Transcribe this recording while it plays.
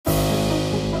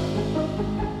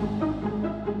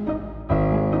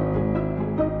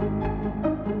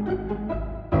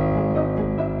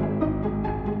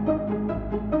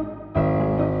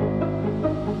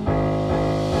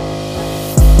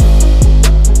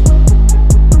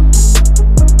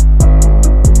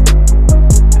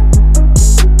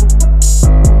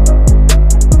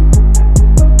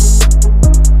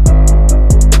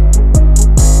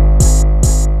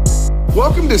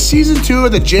Season 2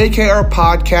 of the JKR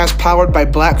podcast powered by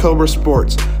Black Cobra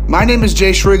Sports. My name is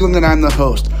Jay Shrigland and I'm the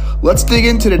host. Let's dig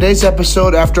into today's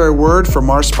episode after a word from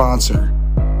our sponsor.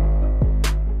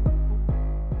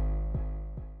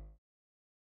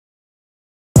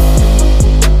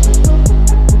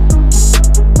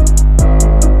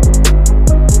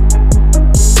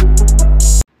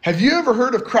 Have you ever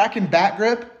heard of Kraken Bat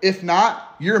Grip? If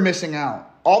not, you're missing out.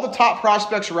 All the top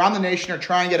prospects around the nation are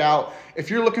trying it out. If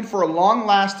you're looking for a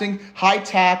long-lasting,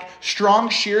 high-tack, strong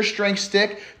shear strength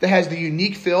stick that has the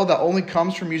unique feel that only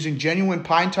comes from using genuine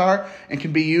pine tar and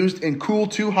can be used in cool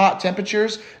to hot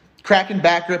temperatures, Kraken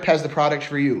Bat Grip has the product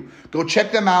for you. Go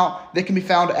check them out. They can be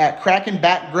found at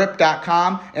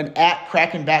krakenbatgrip.com and at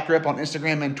Kraken Bat Grip on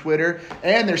Instagram and Twitter.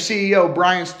 And their CEO,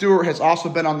 Brian Stewart, has also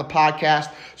been on the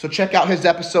podcast. So check out his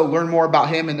episode, learn more about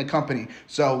him and the company.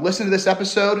 So listen to this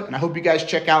episode, and I hope you guys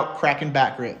check out Kraken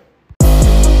Bat Grip.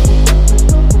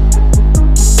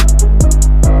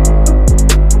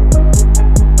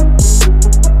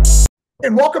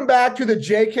 And welcome back to the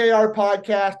JKR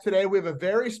podcast. Today we have a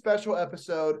very special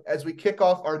episode as we kick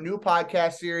off our new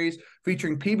podcast series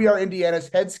featuring PBR Indiana's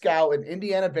head scout and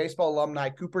Indiana baseball alumni,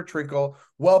 Cooper Trinkle.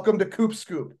 Welcome to Coop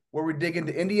Scoop, where we dig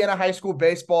into Indiana high school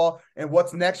baseball and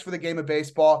what's next for the game of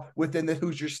baseball within the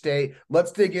Hoosier State.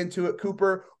 Let's dig into it.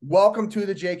 Cooper, welcome to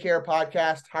the JKR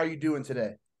podcast. How are you doing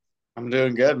today? I'm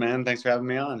doing good, man. Thanks for having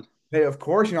me on. Hey, of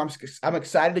course, I'm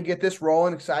excited to get this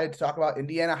rolling, excited to talk about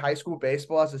Indiana high school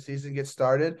baseball as the season gets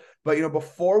started. But,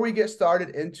 before we get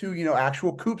started into,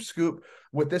 actual Coop Scoop,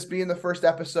 with this being the first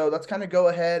episode, let's kind of go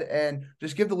ahead and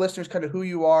just give the listeners kind of who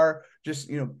you are, just,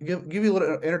 give you a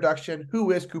little introduction.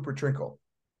 Who is Cooper Trinkle?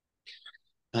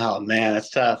 Oh, man,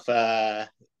 that's tough.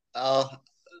 I'll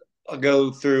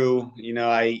go through,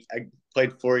 I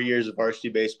played 4 years of varsity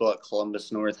baseball at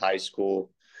Columbus North High School.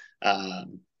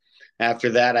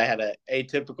 After that, I had an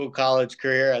atypical college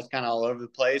career. I was kind of all over the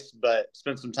place, but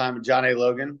spent some time at John A.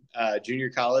 Logan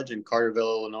Junior College in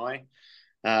Carterville, Illinois.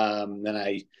 Then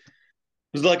I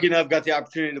was lucky enough, got the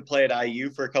opportunity to play at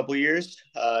IU for a couple of years.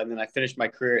 And then I finished my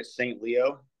career at St.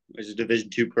 Leo, which is a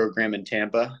Division II program in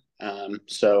Tampa.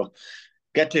 So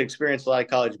got to experience a lot of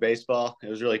college baseball. It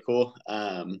was really cool.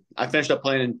 I finished up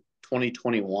playing in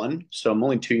 2021, so I'm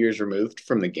only 2 years removed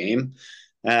from the game.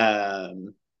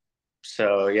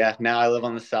 So, yeah, now I live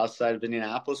on the south side of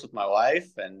Indianapolis with my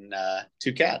wife and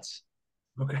 2 cats.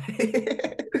 Okay.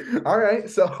 All right.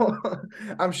 So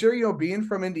I'm sure, being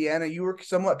from Indiana, you were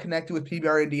somewhat connected with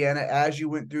PBR Indiana as you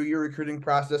went through your recruiting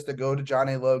process to go to John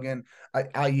A. Logan,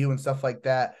 IU, and stuff like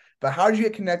that. But how did you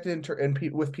get connected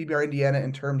with PBR Indiana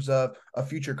in terms of a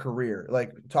future career?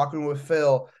 Like talking with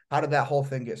Phil, how did that whole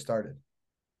thing get started?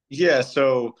 Yeah.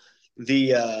 So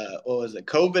the,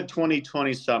 COVID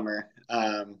 2020 summer,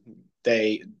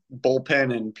 they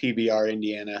bullpen and PBR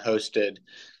Indiana hosted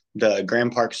the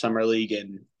Grand Park Summer League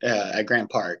at Grand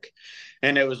Park.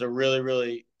 And it was a really,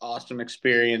 really awesome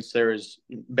experience. There was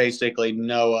basically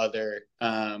no other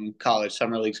college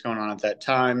summer leagues going on at that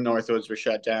time. Northwoods were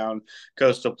shut down.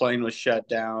 Coastal Plain was shut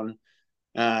down.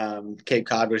 Cape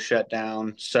Cod was shut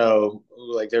down. So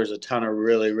there was a ton of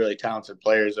really, really talented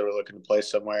players that were looking to play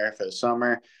somewhere for the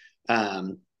summer.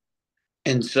 And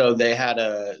so they had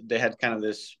kind of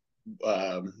this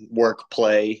work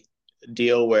play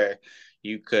deal where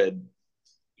you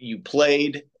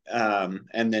played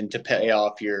and then to pay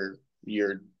off your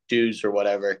dues or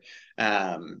whatever,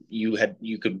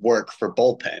 you could work for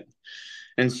bullpen.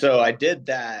 And so I did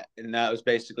that, and that was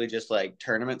basically just like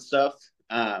tournament stuff.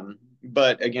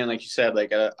 But again, like you said,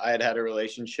 I had a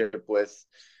relationship with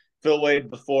Phil Wade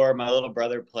before. My little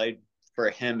brother played for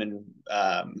him and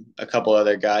a couple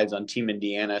other guys on Team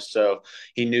Indiana, so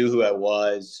he knew who I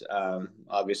was.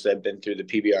 Obviously, I've been through the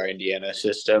PBR Indiana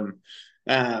system,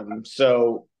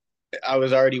 so I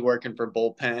was already working for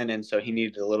bullpen, and so he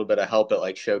needed a little bit of help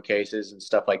at showcases and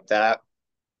stuff like that.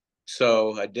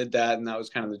 So I did that, and that was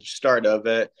kind of the start of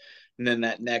it. And then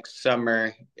that next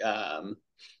summer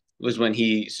was when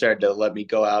he started to let me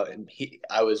go out, and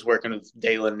I was working with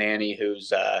Dalen Nanny,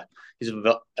 who's he's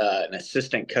an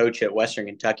assistant coach at Western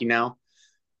Kentucky now.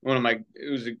 It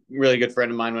was a really good friend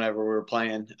of mine whenever we were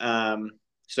playing.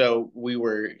 So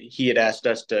he had asked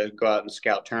us to go out and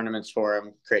scout tournaments for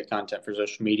him, create content for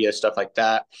social media, stuff like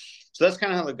that. So that's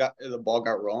kind of how the ball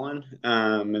got rolling.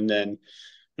 And then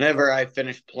whenever I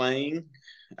finished playing,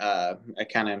 I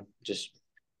kind of just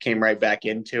came right back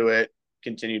into it,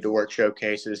 continued to work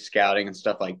showcases, scouting and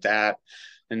stuff like that.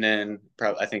 And then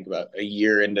I think about a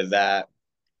year into that,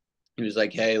 he was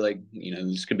like, hey,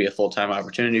 this could be a full-time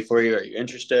opportunity for you. Are you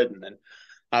interested? And then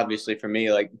obviously for me,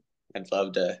 I'd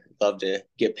love to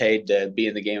get paid to be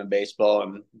in the game of baseball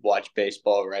and watch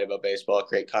baseball, write about baseball,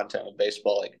 create content with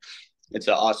baseball. Like it's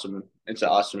an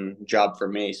awesome job for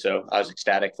me. So I was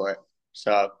ecstatic for it.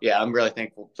 So yeah, I'm really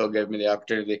thankful Phil gave me the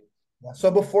opportunity. Yeah.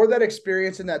 So before that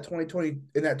experience in that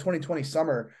 2020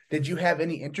 summer, did you have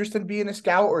any interest in being a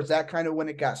scout, or is that kind of when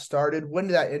it got started? When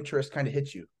did that interest kind of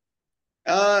hit you?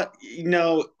 You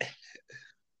know,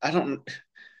 I don't.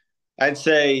 I'd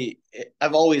say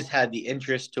I've always had the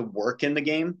interest to work in the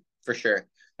game for sure.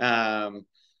 Um,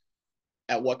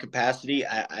 at what capacity,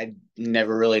 I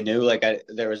never really knew. Like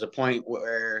there was a point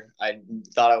where I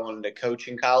thought I wanted to coach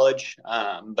in college.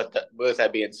 With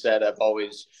that being said, I've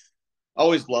always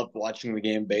loved watching the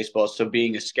game of baseball. So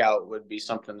being a scout would be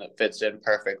something that fits in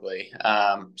perfectly.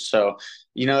 So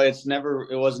it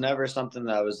was never something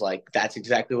that I was like, that's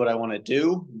exactly what I want to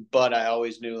do. But I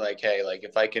always knew like, hey, like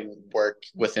if I can work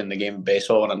within the game of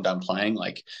baseball when I'm done playing,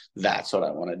 like that's what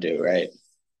I want to do, right?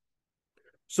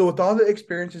 So with all the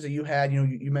experiences that you had,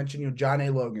 you mentioned, John A.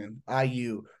 Logan,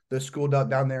 IU, the school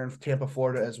down there in Tampa,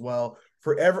 Florida as well.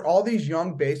 For all these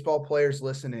young baseball players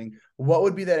listening, what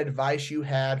would be that advice you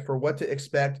had for what to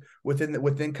expect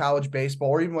within college baseball,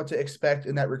 or even what to expect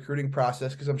in that recruiting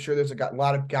process? Because I'm sure there's a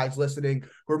lot of guys listening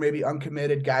who are maybe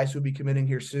uncommitted, guys who'll be committing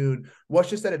here soon. What's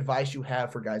just that advice you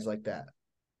have for guys like that?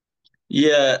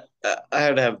 Yeah, I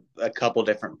would have a couple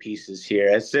different pieces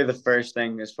here. I'd say the first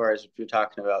thing, as far as if you're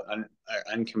talking about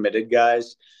uncommitted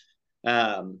guys,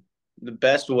 um, the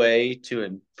best way to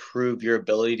improve your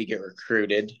ability to get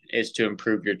recruited is to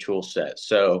improve your tool set.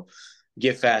 So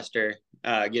get faster,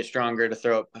 get stronger to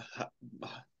throw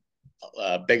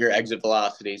up bigger exit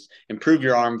velocities, improve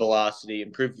your arm velocity,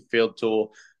 improve your field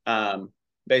tool.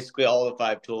 Basically, all the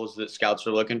five tools that scouts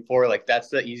are looking for. Like that's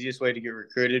the easiest way to get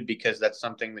recruited because that's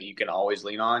something that you can always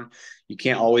lean on. You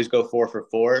can't always go 4 for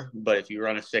 4, but if you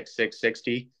run a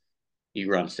 6.660,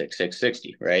 you run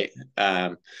 6.660, right?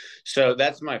 So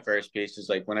that's my first piece is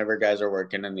like whenever guys are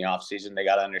working in the off season, they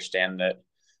got to understand that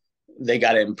they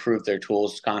got to improve their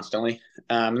tools constantly.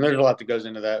 And there's a lot that goes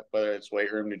into that, whether it's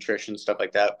weight room, nutrition, stuff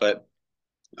like that. But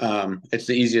it's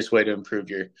the easiest way to improve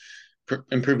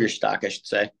your stock, I should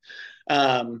say.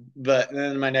 But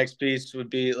then my next piece would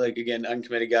be like again,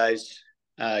 uncommitted guys.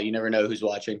 You never know who's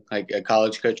watching. Like a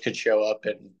college coach could show up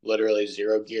in literally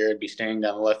zero gear and be standing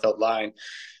down the left field line,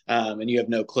 and you have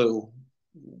no clue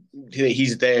that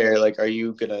he's there. Like, are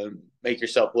you gonna make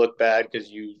yourself look bad because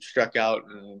you struck out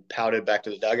and pouted back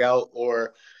to the dugout,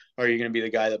 or are you gonna be the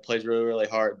guy that plays really, really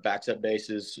hard, backs up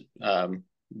bases,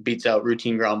 beats out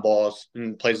routine ground balls,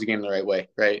 and plays the game the right way,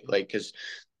 right? Like, because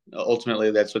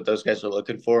ultimately that's what those guys are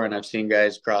looking for. And I've seen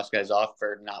guys cross guys off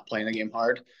for not playing the game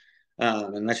hard.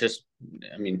 And that's just,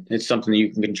 I mean, it's something that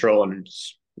you can control. And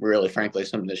it's really, frankly,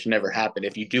 something that should never happen.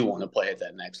 If you do want to play at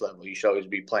that next level, you should always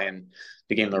be playing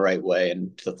the game the right way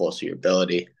and to the fullest of your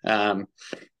ability.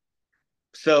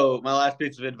 So my last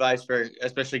piece of advice for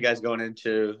especially guys going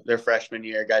into their freshman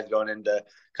year, guys going into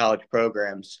college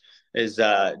programs, is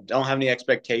don't have any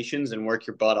expectations and work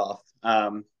your butt off.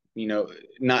 You know,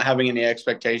 not having any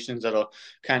expectations that'll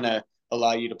kind of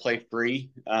allow you to play free.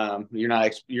 You're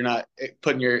not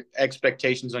putting your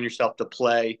expectations on yourself to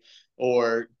play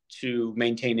or to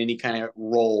maintain any kind of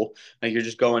role. Like you're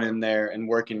just going in there and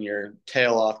working your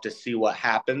tail off to see what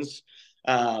happens,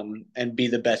 and be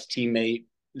the best teammate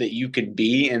that you could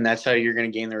be, and that's how you're going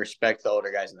to gain the respect of the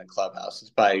older guys in the clubhouse.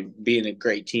 It's by being a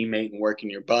great teammate and working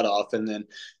your butt off, and then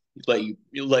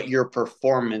you let your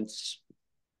performance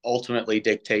ultimately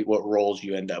dictate what roles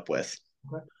you end up with.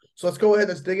 Okay. So let's go ahead.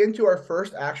 Let's dig into our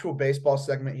first actual baseball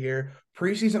segment here.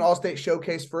 Preseason All-State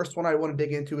Showcase. First one I want to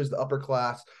dig into is the upper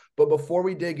class. But before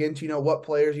we dig into, what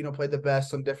players, played the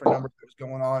best, some different numbers that was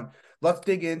going on, let's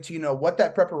dig into, what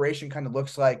that preparation kind of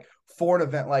looks like for an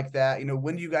event like that.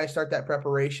 When do you guys start that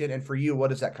preparation? And for you,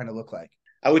 what does that kind of look like?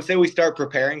 I would say we start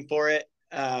preparing for it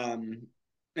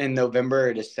in November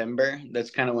or December.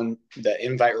 That's kind of when the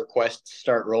invite requests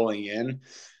start rolling in.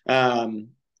 Um,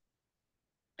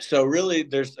 so really,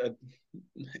 there's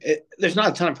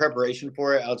not a ton of preparation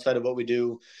for it outside of what we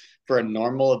do for a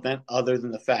normal event, other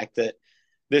than the fact that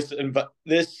this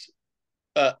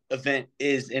event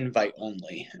is invite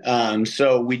only.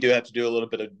 So we do have to do a little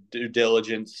bit of due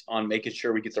diligence on making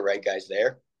sure we get the right guys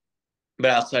there. But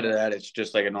outside of that, it's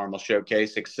just like a normal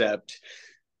showcase, except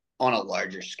on a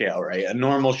larger scale, right? A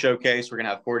normal showcase, we're going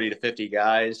to have 40 to 50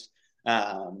 guys.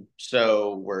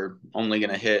 So we're only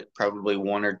going to hit probably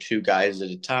one or two guys at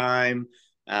a time.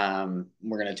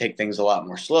 We're going to take things a lot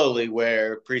more slowly,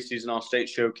 where preseason all state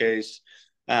showcase,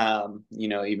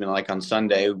 even like on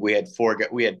Sunday, we had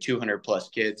 200 plus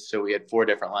kids. So we had four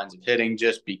different lines of hitting,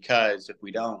 just because if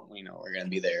we don't, we're going to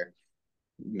be there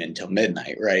until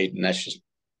midnight, right? And that's just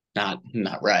not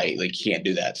right. Like you can't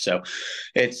do that. So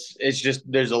it's just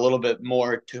there's a little bit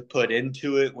more to put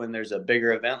into it when there's a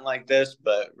bigger event like this,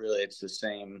 but really it's the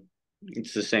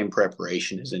same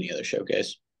preparation as any other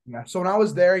showcase. Yeah. So when I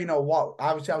was there,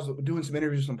 obviously I was doing some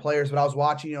interviews with some players, but I was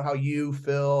watching, how you,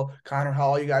 Phil, Connor, how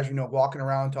all you guys, walking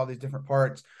around to all these different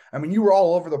parts. I mean, you were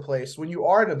all over the place. When you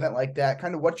are at an event like that,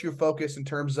 kind of what's your focus in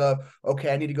terms of,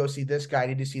 okay, I need to go see this guy, I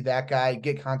need to see that guy,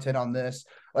 get content on this.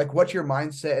 Like, what's your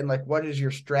mindset and like, what is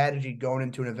your strategy going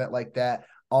into an event like that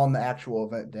on the actual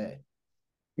event day?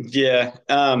 Yeah.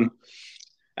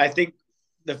 I think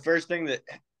the first thing that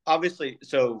obviously,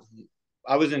 so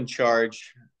I was in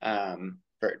charge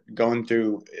for going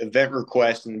through event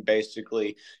requests and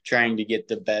basically trying to get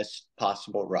the best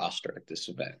possible roster at this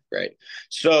event, right?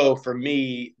 So for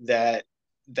me,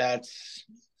 that's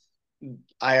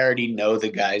I already know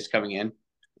the guys coming in.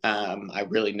 I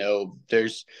really know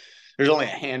there's only a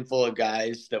handful of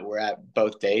guys that were at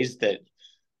both days that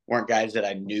weren't guys that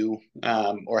I knew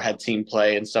or had seen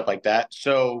play and stuff like that.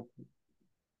 So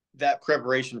that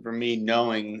preparation for me,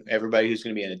 knowing everybody who's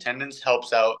going to be in attendance,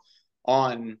 helps out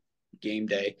on game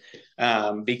day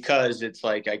because it's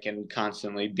like I can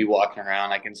constantly be walking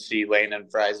around. I can see Landon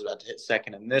Fry's about to hit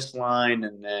second in this line,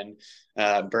 and then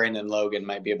Brandon Logan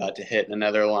might be about to hit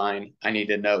another line. I need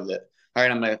to know that. All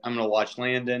right, I'm gonna watch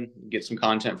Landon, get some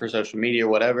content for social media or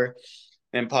whatever,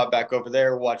 and pop back over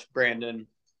there, watch Brandon,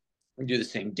 do the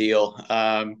same deal.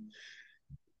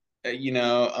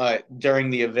 During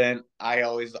the event, I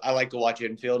like to watch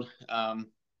infield,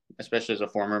 especially as a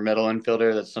former middle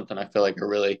infielder. That's something I feel like I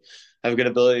really have a good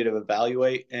ability to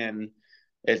evaluate, and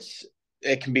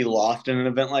it can be lost in an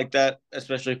event like that,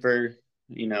 especially for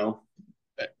you know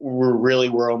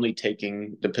we're only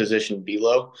taking the position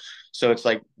below, so it's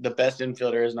like the best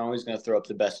infielder isn't always going to throw up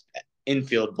the best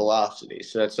infield velocity.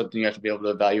 So that's something you have to be able to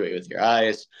evaluate with your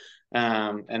eyes,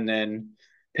 and then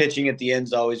pitching at the end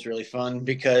is always really fun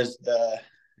because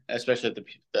especially at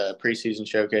the preseason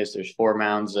showcase, there's four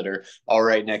mounds that are all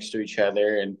right next to each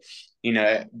other, and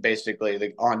basically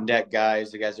the on deck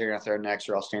guys, the guys that are going to throw next,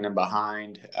 are all standing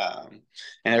behind, and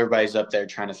everybody's up there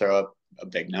trying to throw up a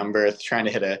big number, trying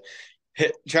to hit a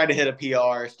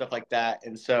PR, stuff like that,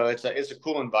 and so it's a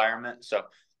cool environment. So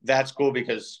that's cool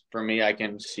because for me, I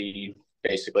can see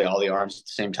basically all the arms at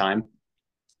the same time.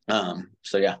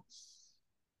 So yeah.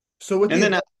 So with And the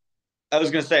then I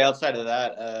was gonna say, outside of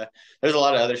that, there's a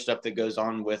lot of other stuff that goes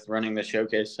on with running the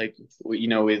showcase. Like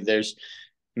there's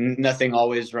nothing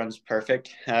always runs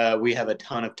perfect. We have a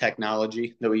ton of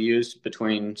technology that we use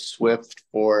between Swift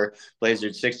for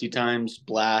lasered 60 times,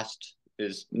 Blast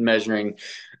is measuring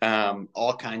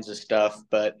all kinds of stuff.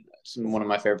 But one of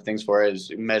my favorite things for it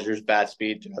is it measures bat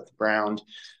speed throughout the ground.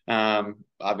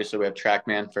 Obviously, we have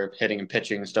TrackMan for hitting and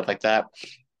pitching and stuff like that.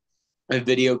 We have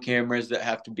video cameras that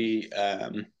have to be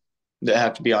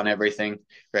on everything,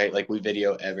 right? Like we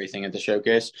video everything at the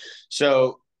showcase.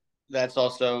 So that's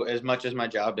also, as much as my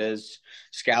job is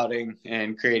scouting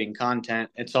and creating content,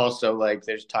 it's also like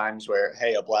there's times where,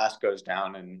 hey, a blast goes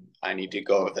down and I need to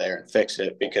go over there and fix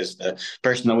it because the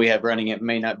person that we have running it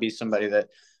may not be somebody that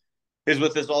is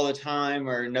with us all the time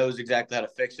or knows exactly how to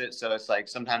fix it. So it's like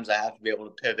sometimes I have to be able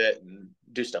to pivot and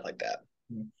do stuff like that.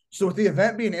 So with the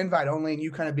event being invite only and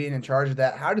you kind of being in charge of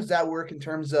that, how does that work in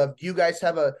terms of, do you guys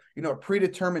have a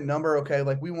predetermined number? Okay,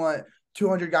 like we want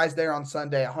 200 guys there on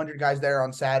Sunday, 100 guys there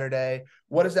on Saturday.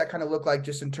 What does that kind of look like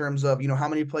just in terms of, how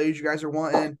many plays you guys are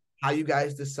wanting, how you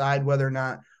guys decide whether or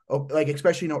not, like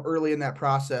especially, early in that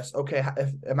process, okay,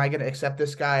 am I going to accept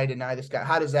this guy, deny this guy?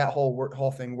 How does that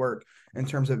whole thing work in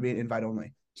terms of being invite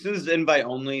only? Since it's invite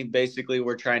only, basically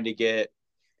we're trying to get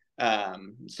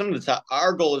some of the top.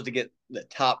 Our goal is to get the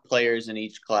top players in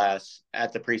each class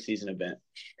at the preseason event.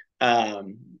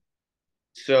 Um,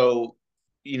 so,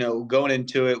 going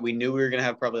into it, we knew we were going to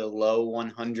have probably a low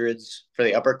 100s for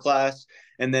the upper class.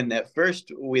 And then at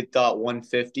first, we thought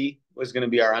 150 was going to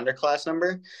be our underclass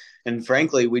number. And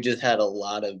frankly, we just had a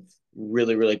lot of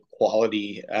really, really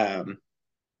quality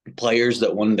players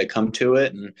that wanted to come to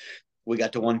it. And we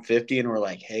got to 150 and we're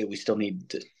like, hey, we still need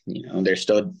to, there's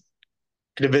still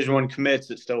Division I commits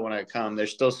that still want to come.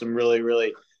 There's still some really,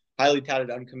 really highly touted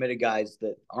uncommitted guys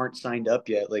that aren't signed up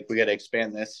yet. Like we got to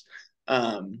expand this.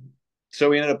 So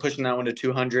we ended up pushing that one to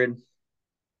 200.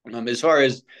 As far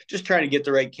as just trying to get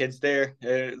the right kids there,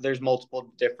 there's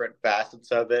multiple different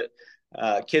facets of it.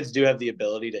 Kids do have the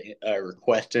ability to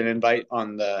request an invite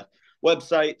on the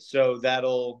website, so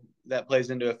that plays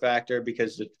into a factor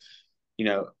because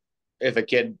if a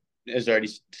kid has already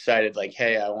decided like,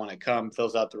 hey, I want to come,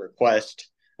 fills out the request,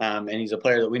 and he's a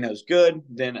player that we know is good,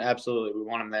 then absolutely we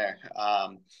want him there.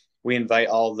 we invite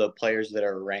all the players that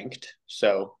are ranked.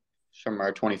 So from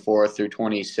our 24 through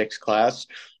 26 class,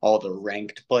 all the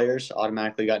ranked players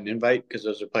automatically got an invite because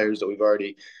those are players that we've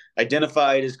already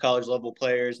identified as college level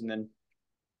players. And then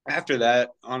after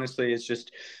that, honestly, it's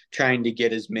just trying to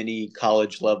get as many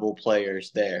college level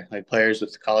players there, like players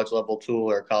with the college level tool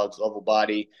or college level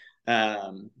body.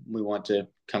 We want to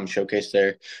come showcase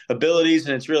their abilities,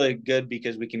 and it's really good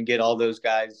because we can get all those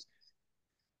guys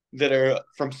that are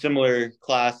from similar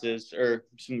classes or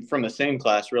from the same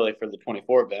class, really, for the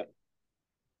 24 event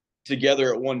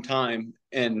together at one time.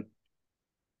 And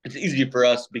it's easy for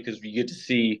us because we get to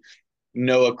see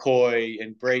Noah Coy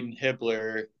and Braden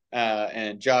Hibbler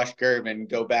and Josh Gervin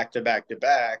go back to back to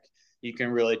back. You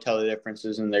can really tell the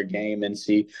differences in their game and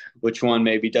see which one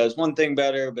maybe does one thing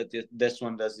better, but this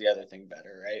one does the other thing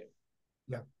better, right?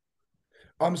 Yeah.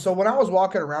 So when I was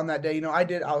walking around that day, I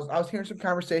was hearing some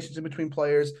conversations in between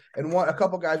players, and a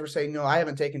couple guys were saying, I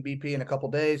haven't taken BP in a couple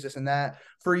days, this and that.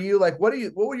 For you, like, what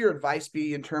would your advice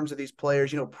be in terms of these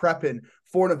players, prepping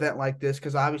for an event like this?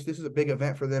 Because obviously this is a big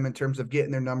event for them in terms of getting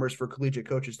their numbers for collegiate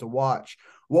coaches to watch.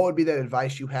 What would be that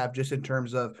advice you have just in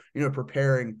terms of,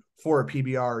 preparing for a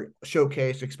PBR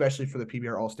showcase, especially for the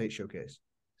PBR All-State showcase?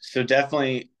 So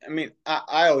definitely, I mean,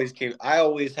 I always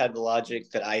had the logic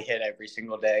that I hit every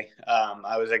single day.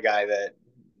 I was a guy that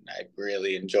I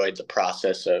really enjoyed the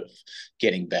process of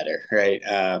getting better, right?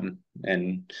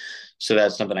 And so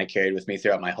that's something I carried with me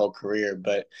throughout my whole career.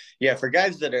 But yeah, for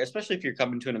guys that are, especially if you're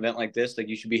coming to an event like this, like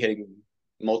you should be hitting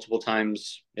multiple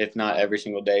times, if not every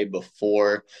single day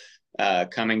before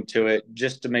coming to it,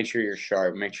 just to make sure you're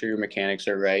sharp, make sure your mechanics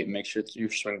are right, make sure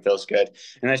your swing feels good,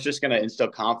 and that's just going to instill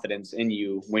confidence in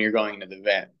you when you're going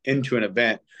into an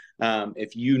event.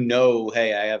 If you know,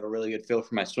 hey, I have a really good feel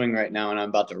for my swing right now, and I'm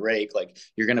about to rake, like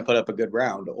you're going to put up a good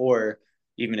round. Or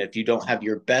even if you don't have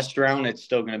your best round, it's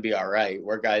still going to be all right.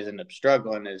 Where guys end up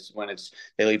struggling is when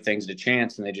they leave things to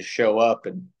chance and they just show up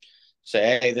and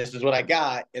say, hey, this is what I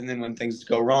got, and then when things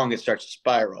go wrong, it starts to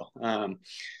spiral.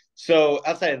 So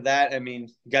outside of that, I mean,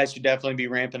 guys should definitely be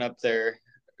ramping up their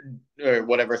or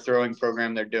whatever throwing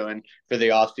program they're doing for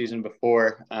the off season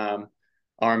before.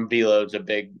 Arm veload's a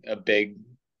big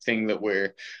thing that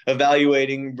we're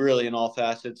evaluating really in all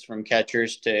facets, from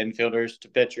catchers to infielders to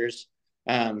pitchers.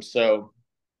 So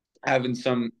having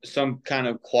some kind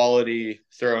of quality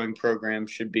throwing program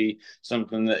should be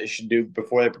something that they should do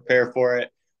before they prepare for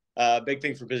it. Big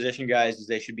thing for position guys is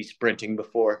they should be sprinting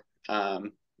before.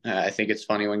 I think it's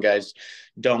funny when guys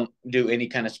don't do any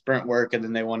kind of sprint work and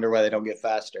then they wonder why they don't get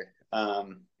faster.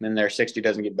 And their 60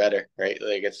 doesn't get better, right?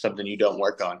 Like it's something you don't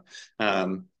work on.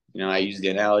 I use the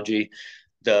analogy,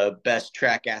 the best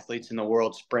track athletes in the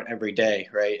world sprint every day,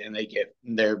 right? And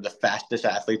they're the fastest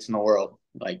athletes in the world.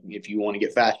 Like if you want to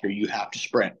get faster, you have to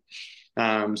sprint.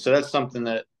 So that's something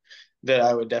that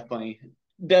I would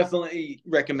definitely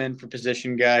recommend for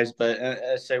position guys. But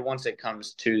I say once it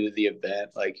comes to the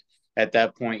event, like at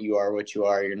that point, you are what you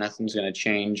are. Nothing's going to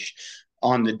change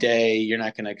on the day. You're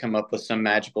not going to come up with some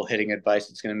magical hitting advice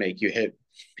that's going to make you hit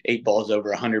 8 balls over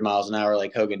 100 miles an hour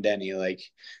like Hogan Denny. Like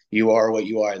you are what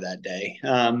you are that day.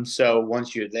 So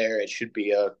once you're there,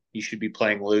 you should be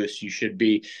playing loose. You should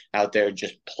be out there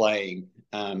just playing,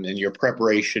 and your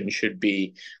preparation should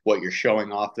be what you're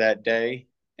showing off that day.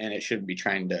 And it shouldn't be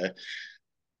trying to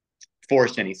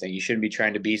force anything. You shouldn't be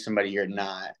trying to be somebody you're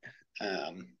not.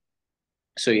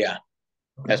 So yeah,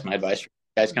 Okay. that's my advice for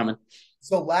guys coming.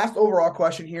 So last overall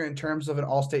question here in terms of an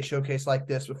all-state showcase like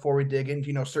this, before we dig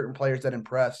into, certain players that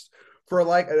impressed for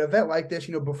like an event like this,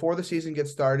 before the season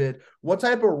gets started, what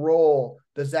type of role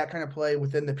does that kind of play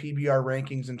within the PBR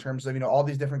rankings in terms of, all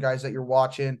these different guys that you're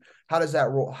watching? How does that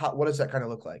role, what does that kind of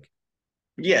look like?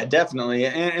 Yeah, definitely.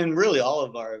 And really all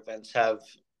of our events have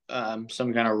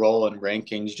some kind of role in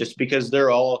rankings just because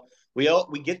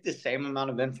we get the same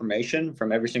amount of information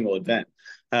from every single event.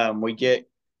 We get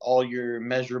all your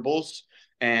measurables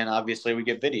and obviously we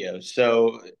get videos.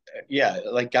 So yeah,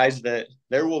 like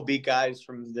there will be guys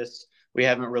from this. We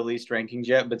haven't released rankings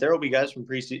yet, but there will be guys from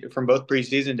both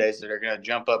preseason days that are going to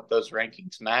jump up those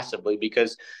rankings massively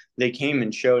because they came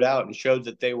and showed out and showed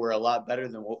that they were a lot better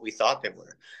than what we thought they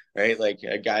were. Right, like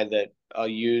a guy that I'll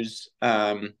use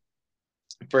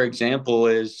for example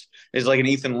is like an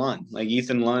Ethan Lund. Like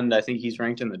Ethan Lund, I think he's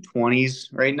ranked in the 20s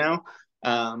right now.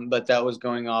 But that was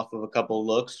going off of a couple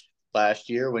looks last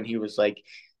year when he was like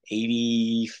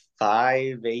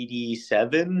 85,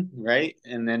 87, right?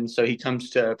 And then so he comes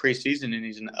to preseason and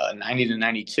he's 90 to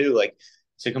 92. Like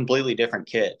it's a completely different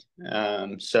kid.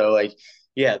 So like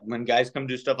yeah, when guys come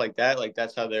do stuff like that, like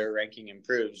that's how their ranking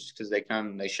improves because they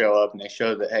come, they show up, and they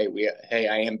show that hey,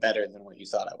 I am better than what you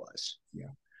thought I was. Yeah.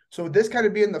 So with this kind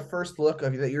of being the first look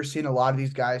of that, you're seeing a lot of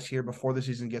these guys here before the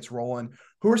season gets rolling.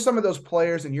 Who are some of those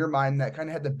players in your mind that kind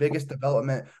of had the biggest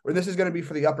development? Or this is going to be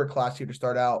for the upper class here to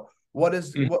start out. What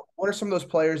are some of those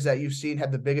players that you've seen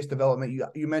had the biggest development?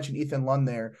 You mentioned Ethan Lund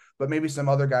there, but maybe some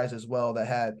other guys as well that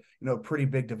had pretty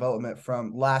big development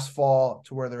from last fall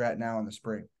to where they're at now in the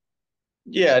spring.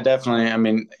 Yeah, definitely. I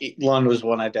mean, Lund was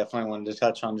one I definitely wanted to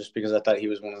touch on just because I thought he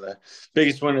was one of the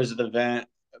biggest winners of the event.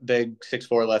 Big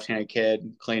 6'4" left-handed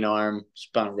kid, clean arm,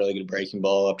 spun a really good breaking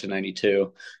ball up to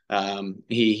 92.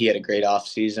 He had a great off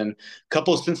season. A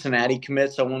couple of Cincinnati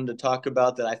commits I wanted to talk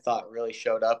about that I thought really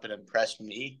showed up and impressed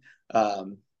me.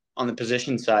 On the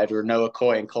position side were Noah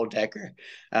Coy and Cole Decker.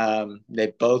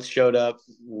 They both showed up,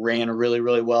 ran really,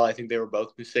 really well. I think they were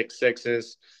both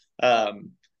 6'6".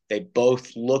 They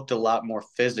both looked a lot more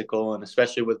physical, and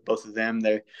especially with both of them,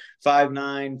 they're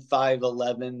 5'9",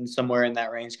 5'11", somewhere in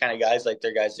that range kind of guys. Like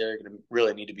they're guys that are going to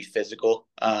really need to be physical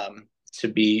to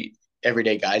be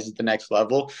everyday guys at the next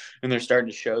level. And they're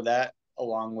starting to show that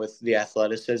along with the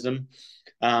athleticism.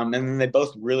 And then they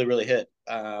both really, really hit.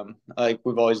 Like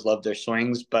we've always loved their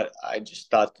swings, but I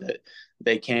just thought that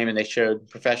they came and they showed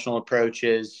professional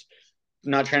approaches,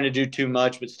 not trying to do too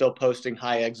much, but still posting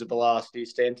high exit velocity,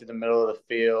 staying to the middle of the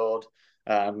field,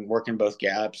 working both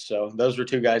gaps. So those were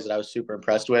two guys that I was super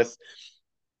impressed with.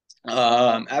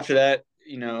 After that,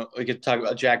 we could talk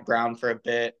about Jack Brown for a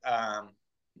bit.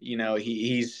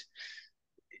 He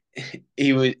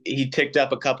ticked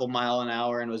up a couple mile an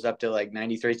hour and was up to like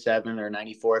 93.7 or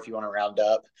 94 if you want to round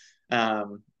up.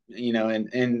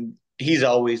 And he's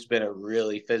always been a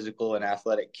really physical and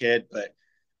athletic kid, but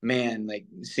man, like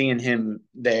seeing him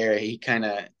there,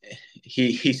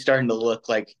 he's starting to look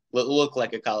like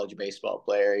a college baseball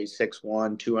player. He's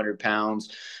 6'1", 200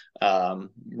 pounds,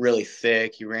 really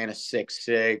thick. He ran a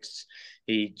 6'6".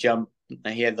 He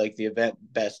had like the event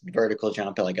best vertical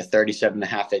jump at like a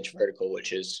 37.5-inch vertical,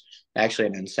 which is actually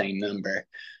an insane number.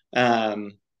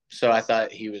 So I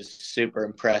thought he was super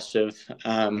impressive.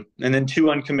 And then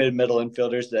two uncommitted middle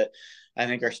infielders that I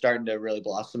think are starting to really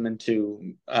blossom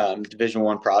into Division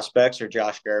I prospects are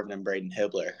Josh Gervin and Braden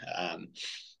Hibbler.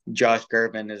 Josh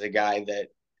Gervin is a guy that,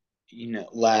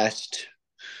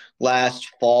 last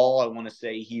fall, I want to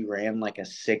say he ran like a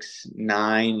 6'9",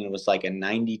 and it was like a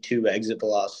 92 exit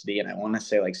velocity, and I want to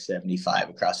say like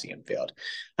 75 across the infield.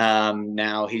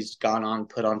 Now he's gone on,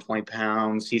 put on 20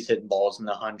 pounds. He's hitting balls in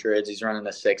the hundreds. He's running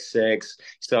a 6'6". He's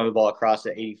throwing the ball across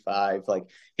at 85. Like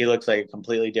he looks like a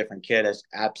completely different kid. Has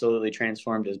absolutely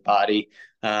transformed his body.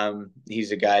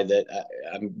 He's a guy that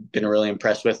I've been really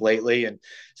impressed with lately. And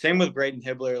same with Braden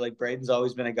Hibbler. Like Braden's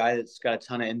always been a guy that's got a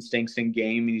ton of instincts in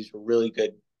game. He's a really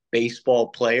good baseball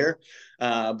player,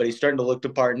 but he's starting to look the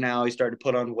part now. He's starting to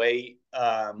put on weight.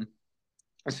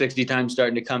 60 times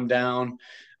starting to come down.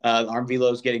 Arm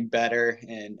velo is getting better,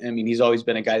 and I mean he's always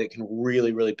been a guy that can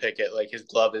really, really pick it. Like his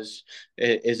glove is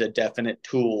a definite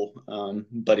tool,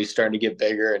 but he's starting to get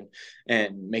bigger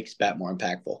and makes bat more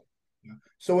impactful.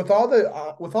 So with all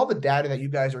the data that you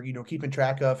guys are keeping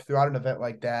track of throughout an event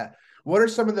like that, what are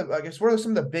some of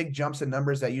the big jumps and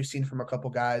numbers that you've seen from a couple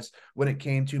guys when it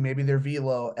came to maybe their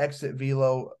velo, exit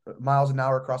velo, miles an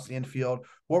hour across the infield?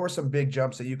 What were some big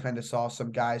jumps that you kind of saw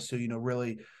some guys who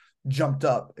really jumped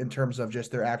up in terms of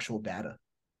just their actual data?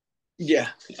 Yeah.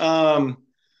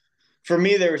 For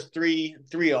me, there was three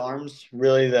arms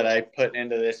really that I put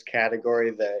into this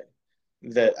category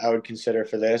that I would consider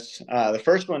for this. The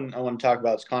first one I want to talk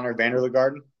about is Connor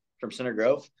Vanderlegarden from Center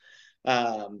Grove.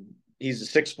 He's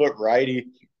a 6-foot righty,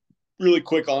 really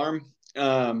quick arm.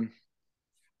 Saw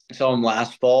him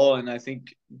last fall, and I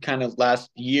think kind of last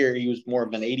year he was more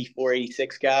of an 84,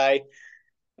 86 guy.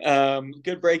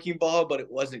 Good breaking ball, but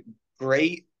it wasn't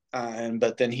great.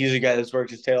 But then he's a guy that's worked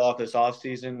his tail off this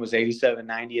offseason, was 87,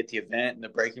 90 at the event, and the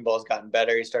breaking ball has gotten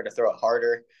better. He started to throw it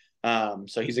harder.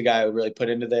 So he's a guy who really put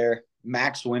into there.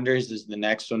 Max Winders is the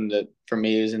next one that for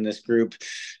me is in this group.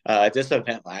 At this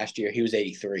event last year, he was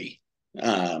 83.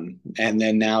 And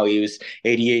then now he was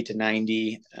 88 to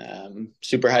 90.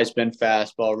 Super high spin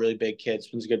fastball, really big kid,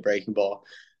 spins a good breaking ball.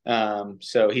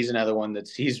 So he's another one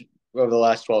he's over the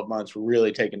last 12 months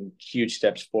really taken huge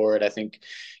steps forward. I think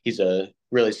he's a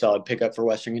really solid pickup for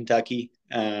Western Kentucky.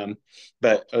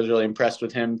 But I was really impressed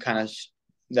with him.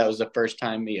 That was the first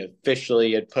time he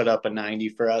officially had put up a 90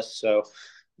 for us. So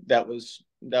that was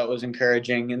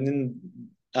encouraging. And then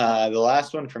the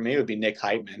last one for me would be Nick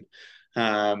Heitman.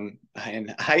 And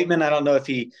Heitman, I don't know if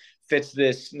he fits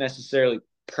this necessarily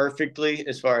perfectly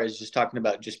as far as just talking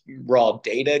about just raw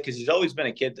data, because he's always been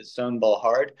a kid that's thrown ball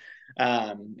hard.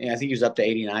 And I think he was up to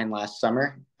 89 last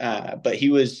summer. But I think he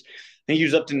was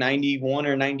up to 91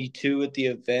 or 92 at the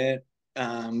event.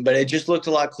 But it just looked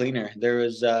a lot cleaner. It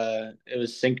was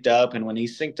synced up, and when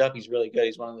he's synced up, he's really good.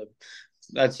 He's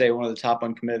I'd say one of the top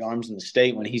uncommitted arms in the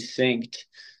state when he's synced.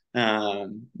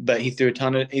 But he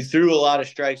threw a lot of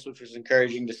strikes, which was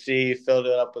encouraging to see. Filled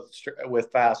it up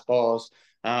with fastballs,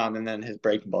 and then his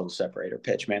breaking ball to separator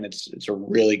pitch. Man, it's a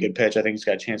really good pitch. I think it's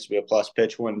got a chance to be a plus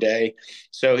pitch one day.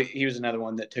 So he was another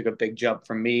one that took a big jump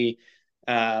from me.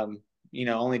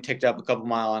 Only ticked up a couple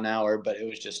mile an hour, but it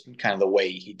was just kind of the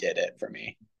way he did it for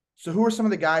me. So who are some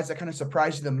of the guys that kind of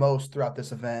surprised you the most throughout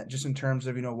this event, just in terms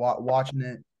of, watching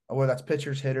it, whether that's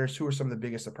pitchers, hitters? Who are some of the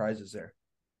biggest surprises there?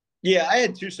 Yeah, I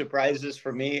had two surprises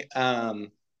for me.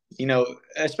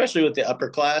 Especially with the upper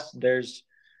class,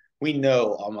 we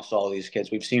know almost all these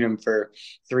kids. We've seen them for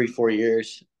 3-4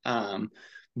 years.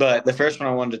 But the first one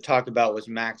I wanted to talk about was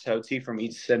Max Hotze from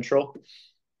East Central.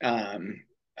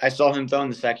 I saw him throw in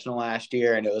the sectional last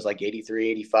year, and it was like 83,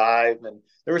 85. And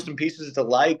there were some pieces to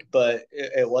like, but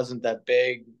it wasn't that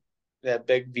big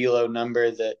velo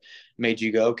number that made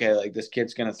you go, okay, like this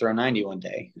kid's going to throw 90 one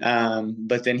day.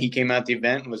 But then he came out the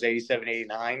event and was 87,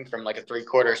 89 from like a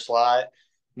 3/4 slot,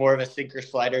 more of a sinker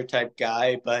slider type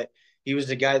guy. But he was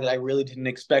a guy that I really didn't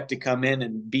expect to come in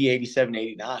and be 87,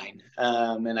 89.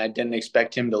 And I didn't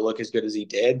expect him to look as good as he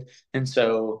did. And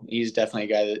so he's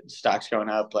definitely a guy that stock's going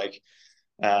up.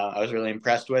 I was really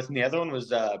impressed with. And the other one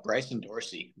was Bryson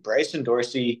Dorsey. Bryson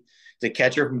Dorsey is a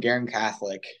catcher from Guerin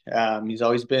Catholic. He's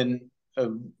always been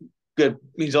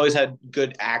he's always had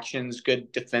good actions,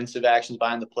 good defensive actions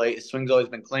behind the plate. His swing's always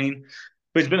been clean,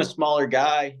 but he's been a smaller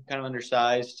guy, kind of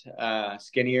undersized,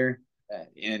 skinnier.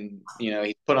 And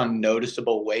he's put on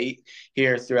noticeable weight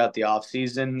here throughout the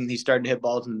offseason. He started to hit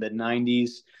balls in the mid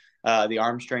 90s. The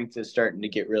arm strength is starting to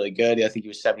get really good. I think he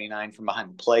was 79 from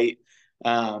behind the plate.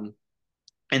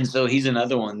 And so he's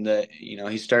another one that,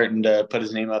 he's starting to put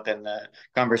his name up in the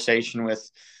conversation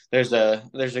with. There's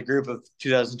a group of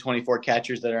 2024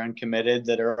 catchers that are uncommitted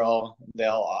that they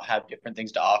all have different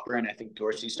things to offer. And I think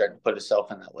Dorsey's starting to put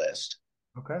himself in that list.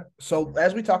 Okay. So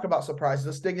as we talk about surprises,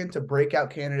 let's dig into breakout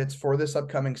candidates for this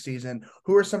upcoming season.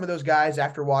 Who are some of those guys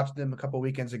after watching them a couple of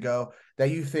weekends ago that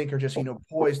you think are just,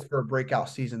 poised for a breakout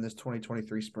season this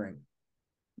 2023 spring?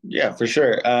 Yeah, for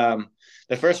sure.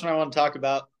 The first one I want to talk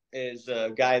about is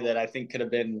a guy that I think could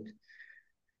have been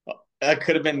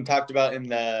talked about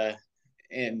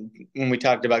when we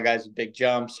talked about guys with big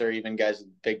jumps or even guys with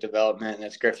big development, and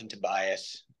that's Griffin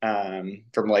Tobias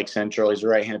from Lake Central. He's a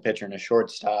right-handed pitcher and a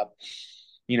shortstop.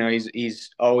 He's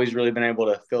always really been able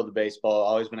to field the baseball,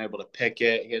 always been able to pick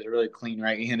it. He has a really clean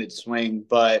right-handed swing,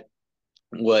 but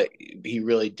what he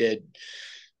really did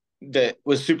that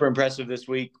was super impressive this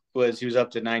week was he was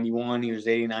up to 91. He was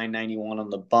 89, 91 on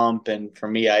the bump. And for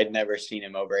me, I'd never seen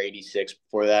him over 86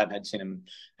 before that. And I'd seen him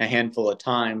a handful of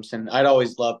times. And I'd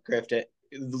always loved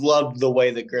the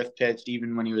way that Griff pitched,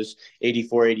 even when he was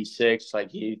 84, 86.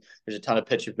 There's a ton of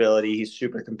pitchability. He's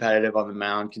super competitive on the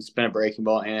mound, can spin a breaking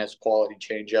ball, and has quality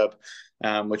changeup,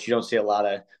 which you don't see a lot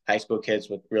of high school kids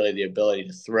with really the ability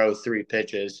to throw 3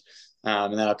 pitches.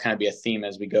 And that'll kind of be a theme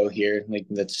as we go here. I think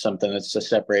that's something that's a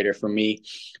separator for me.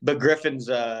 But Griffin's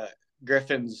a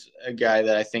guy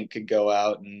that I think could go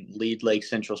out and lead Lake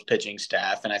Central's pitching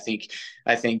staff. And I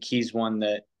think he's one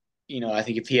that, I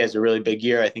think if he has a really big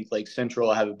year, I think Lake Central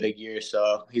will have a big year.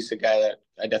 So he's a guy that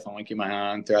I definitely want to keep my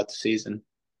eye on throughout the season.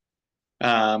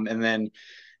 And then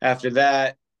after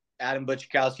that, Adam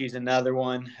Butchkowski is another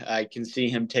one. I can see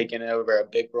him taking over a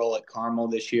big role at Carmel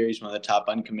this year. He's one of the top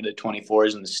uncommitted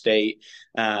 24s in the state.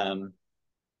 And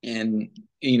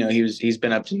he's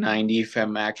been up to 90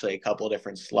 from actually a couple of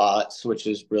different slots, which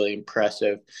is really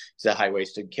impressive. He's a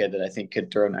high-waisted kid that I think could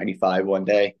throw 95 one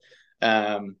day.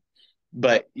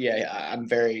 But yeah, I'm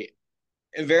very,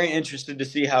 very interested to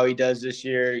see how he does this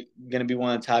year. Going to be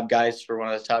one of the top guys for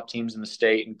one of the top teams in the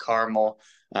state in Carmel.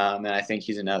 And I think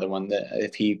he's another one that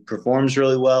if he performs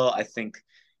really well, I think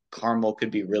Carmel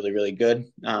could be really, really good.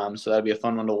 So that'd be a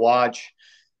fun one to watch.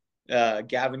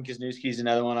 Gavin Kizniewski is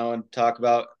another one I want to talk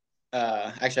about.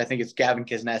 Actually, I think it's Gavin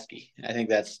Kisneski. I think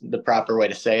that's the proper way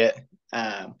to say it.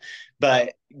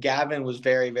 But Gavin was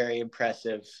very, very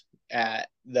impressive at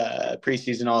the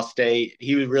preseason All-State.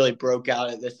 He really broke out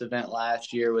at this event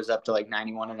last year, was up to like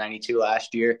 91 or 92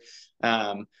 last year.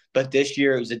 But this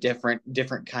year it was a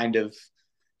different kind of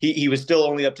he was still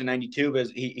only up to 92, but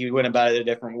he went about it a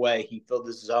different way. He filled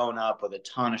the zone up with a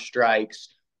ton of strikes,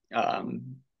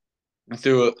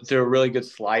 threw a really good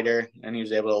slider, and he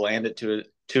was able to land it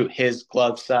to his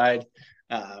glove side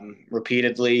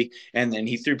repeatedly. And then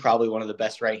he threw probably one of the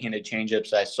best right-handed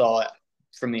changeups I saw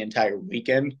from the entire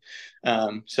weekend.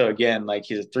 So again, like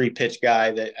he's a 3-pitch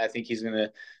guy that I think he's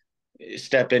gonna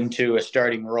step into a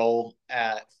starting role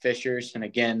at Fishers. And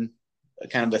again,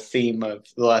 kind of the theme of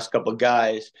the last couple of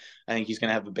guys, I think he's going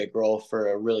to have a big role for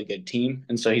a really good team.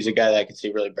 And so he's a guy that I could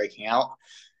see really breaking out.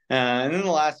 And then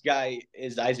the last guy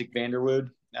is Isaac Vanderwood.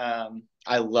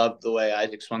 I love the way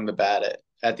Isaac swung the bat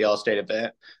at the All-State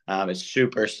event. It's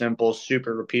super simple,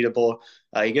 super repeatable.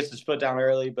 He gets his foot down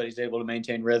early, but he's able to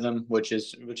maintain rhythm, which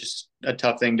is a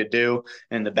tough thing to do.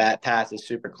 And the bat path is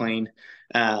super clean.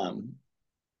 Um,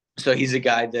 so he's a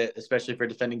guy that, especially for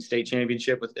defending state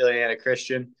championship with Ileana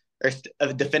Christian, or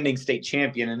a defending state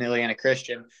champion in Ileana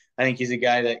Christian, I think he's a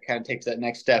guy that kind of takes that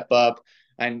next step up.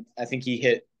 And I think he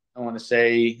hit, I want to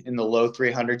say, in the low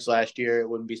 300s last year. I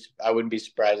wouldn't be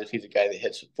surprised if he's a guy that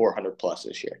hits 400 plus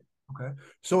this year. Okay.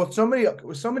 So with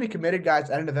so many committed guys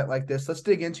at an event like this, let's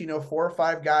dig into, 4 or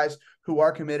 5 guys who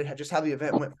are committed, just how the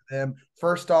event went for them.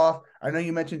 First off, I know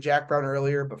you mentioned Jack Brown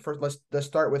earlier, but first let's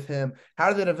start with him. How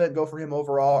did that event go for him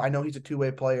overall? I know he's a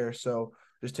two-way player, so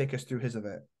just take us through his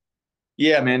event.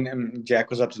 Yeah, man. Jack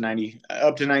was up to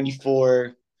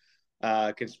 94.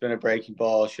 Can spin a breaking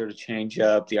ball, showed a change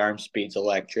up. The arm speed's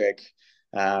electric.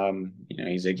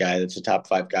 He's a guy that's a top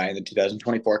 5 guy in the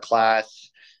 2024 class,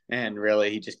 and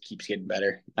really he just keeps getting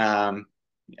better.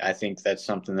 I think that's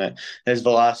something that his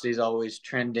velocity is always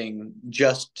trending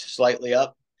just slightly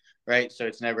up, right? So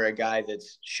it's never a guy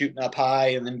that's shooting up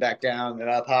high and then back down, then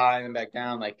up high and then back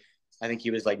down. Like I think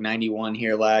he was like 91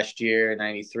 here last year,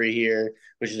 93 here,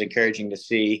 which is encouraging to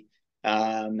see.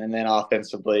 And then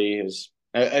offensively, he was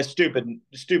a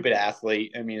stupid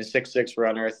athlete. I mean, a 6'6"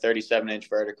 runner, 37-inch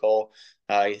vertical.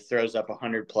 He throws up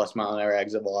 100 plus mile an hour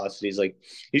exit velocities. Like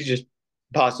he's just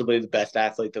possibly the best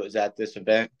athlete that was at this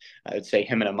event. I would say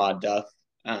him and Ahmad Duff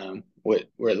would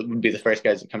be the first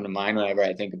guys that come to mind whenever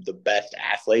I think of the best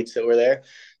athletes that were there.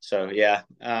 So yeah,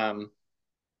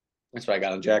 that's what I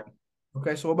got on Jack.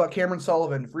 Okay, so what about Cameron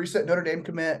Sullivan, recent Notre Dame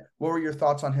commit? What were your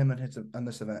thoughts on him and on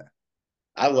this event?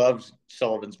 I loved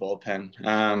Sullivan's bullpen.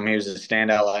 He was a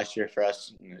standout last year for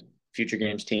us, future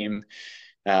games team.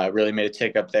 Really made a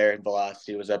tick up there.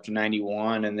 Velocity was up to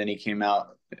 91, and then he came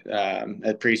out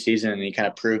at preseason and he kind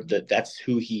of proved that that's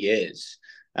who he is.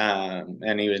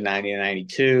 And he was 90 to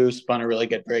 92, spun a really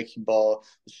good breaking ball,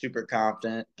 super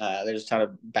confident. There's a ton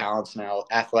of balance now,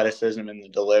 athleticism in the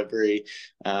delivery.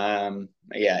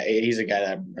 Yeah, he's a guy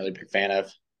that I'm a really big fan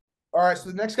of. All right, so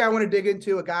the next guy I want to dig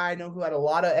into, a guy I know who had a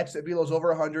lot of exit velos over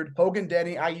 100, Hogan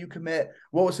Denny, IU commit.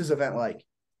 What was his event like?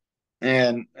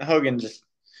 And Hogan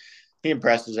he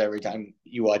impresses every time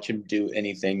you watch him do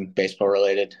anything baseball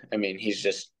related. I mean, he's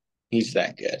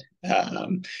that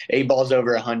good. 8 balls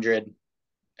over 100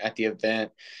 at the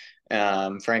event.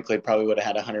 Frankly, probably would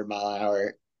have had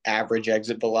 100-mile-an-hour average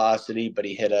exit velocity, but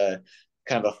he hit a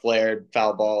kind of a flared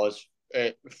foul ball,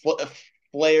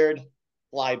 flared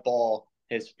fly ball,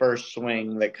 his first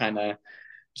swing that kind of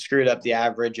screwed up the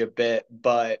average a bit.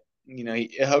 But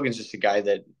Hogan's just a guy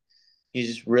that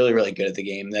he's just really, really good at the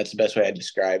game. That's the best way I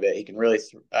describe it. He can really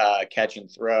catch and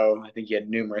throw. I think he had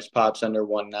numerous pops under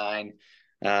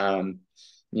 1.9.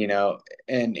 You know,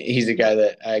 and he's a guy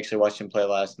that I actually watched him play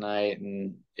last night,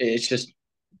 and it's just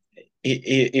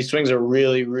he swings a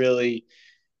really, really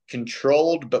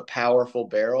controlled but powerful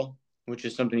barrel, which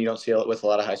is something you don't see with a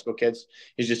lot of high school kids.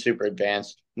 He's just super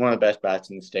advanced, one of the best bats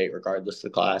in the state, regardless of the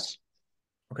class.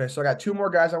 Okay, so I got 2 more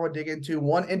guys I want to dig into.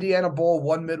 One Indiana Bowl,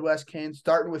 one Midwest Cane.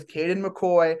 Starting with Caden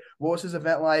McCoy. What was his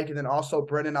event like? And then also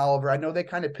Brendan Oliver. I know they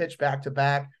kind of pitched back to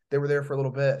back. They were there for a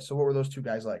little bit. So what were those 2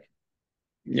 guys like?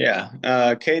 Yeah,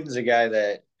 Caden's a guy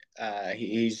that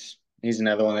he's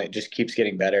another one that just keeps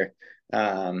getting better.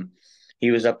 He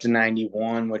was up to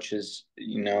 91, which is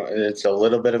it's a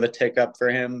little bit of a tick up for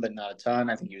him, but not a ton.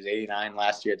 I think he was 89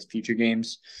 last year at the Future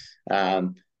Games.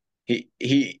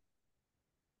 He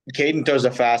Caden throws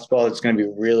a fastball that's going to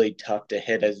be really tough to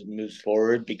hit as it moves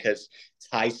forward because it's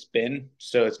high spin.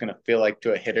 So it's going to feel like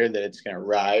to a hitter that it's going to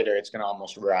ride or it's going to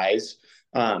almost rise.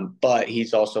 But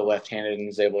he's also left-handed and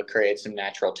is able to create some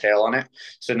natural tail on it.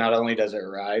 So not only does it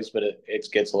rise, but it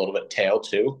gets a little bit tail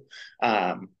too.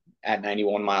 At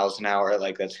 91 miles an hour,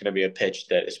 like that's going to be a pitch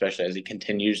that, especially as he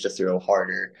continues to throw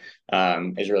harder,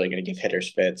 is really going to give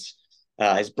hitters fits.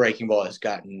 His breaking ball has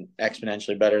gotten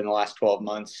exponentially better in the last 12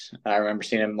 months. I remember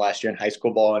seeing him last year in high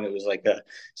school ball, and it was like a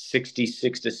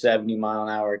 66 to 70 mile an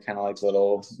hour, kind of like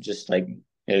little, just like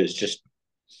it was just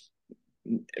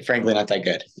frankly not that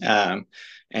good.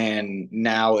 And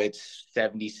now it's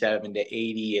 77 to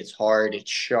 80. It's hard, it's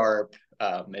sharp.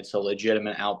 It's a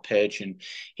legitimate out pitch, and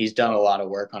he's done a lot of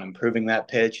work on improving that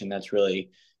pitch, and it's really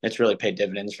paid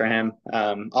dividends for him.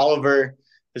 Oliver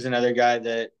is another guy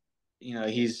that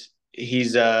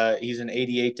he's an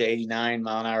 88 to 89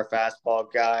 mile an hour fastball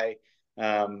guy.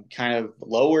 kind of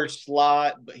lower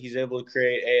slot, but he's able to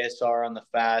create ASR on the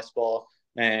fastball.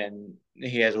 And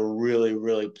he has a really,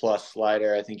 really plus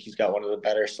slider. I think he's got one of the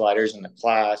better sliders in the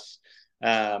class.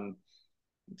 Um,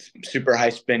 Super high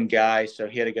spin guy. So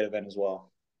he had a good event as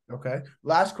well. Okay.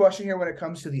 Last question here when it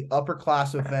comes to the upper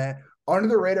class event. Under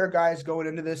the radar guys going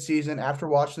into this season, after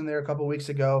watching them there a couple weeks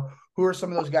ago, who are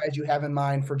some of those guys you have in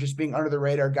mind for just being under the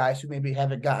radar guys who maybe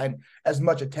haven't gotten as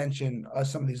much attention as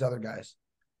some of these other guys?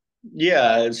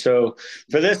 Yeah, so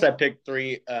for this, I picked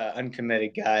three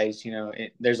uncommitted guys.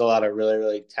 There's a lot of really,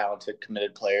 really talented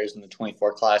committed players in the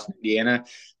 24 class in Indiana.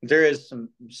 There is some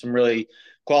really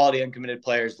quality uncommitted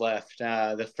players left.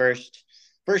 The first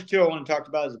two I want to talk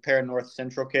about is a pair of North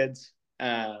Central kids,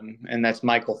 and that's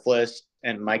Michael Fliss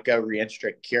and Micah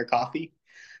Rienstra Kierkoffy.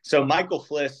 So Michael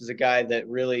Fliss is a guy that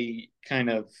really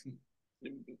kind of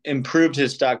improved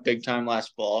his stock big time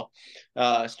last fall.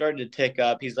 Started to tick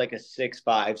up. He's like a 6'5",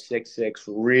 6'6",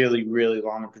 really, really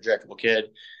long and projectable kid.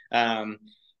 And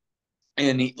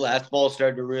last fall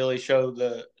started to really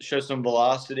show some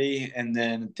velocity. And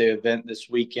then at the event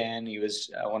this weekend, he was,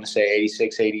 I want to say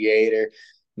 86, 88, or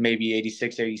maybe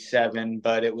 86, 87,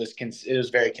 but it was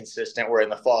very consistent. Where in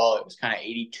the fall it was kind of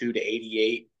 82 to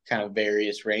 88, kind of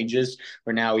various ranges.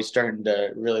 Where now he's starting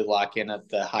to really lock in at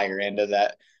the higher end of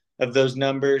those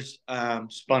numbers.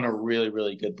 Spun a really,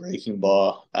 really good breaking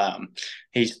ball.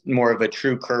 He's more of a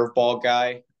true curveball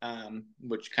guy,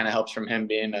 which kind of helps from him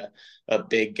being a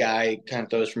big guy, kind of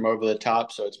throws from over the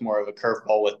top. So it's more of a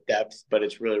curveball with depth, but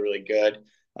it's really, really good.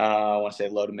 I want to say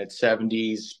low to mid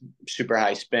 70s, super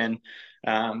high spin.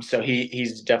 So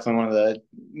he's definitely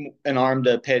an arm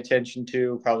to pay attention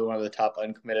to, probably one of the top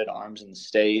uncommitted arms in the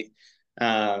state.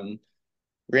 Rance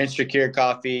Shakir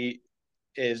Coffee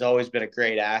has always been a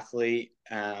great athlete,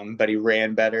 but he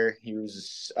ran better.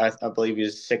 I believe he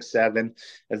was 6'7",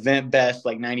 event best,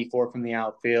 like 94 from the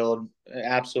outfield.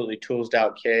 Absolutely tools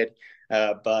out kid.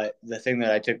 But the thing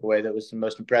that I took away that was the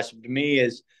most impressive to me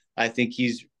is I think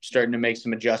he's starting to make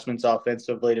some adjustments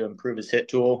offensively to improve his hit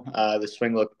tool. The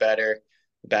swing looked better.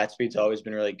 The bat speed's always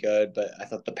been really good, but I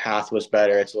thought the path was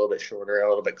better. It's a little bit shorter, a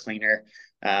little bit cleaner.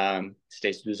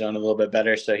 Stays to the zone a little bit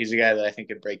better. So he's a guy that I think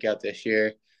could break out this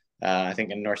year. I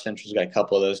think in North Central's got a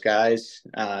couple of those guys.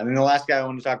 And then the last guy I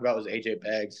wanted to talk about was AJ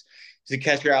Beggs. He's a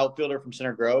catcher outfielder from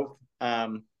Center Grove.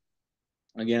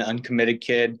 Again, uncommitted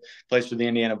kid, plays for the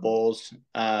Indiana Bulls.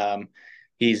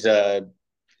 He's a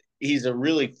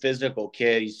really physical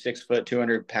kid. He's 6 foot,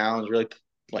 200 pounds, really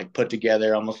like put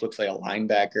together, almost looks like a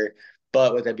linebacker.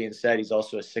 But with that being said, he's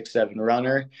also a 6'7"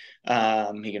 runner.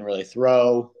 He can really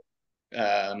throw.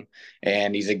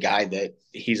 And he's a guy that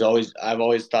I've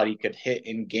always thought he could hit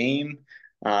in game.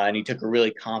 And he took a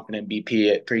really confident BP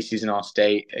at preseason All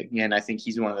State. Again, I think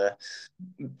he's one of the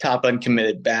top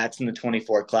uncommitted bats in the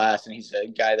 24 class, and he's a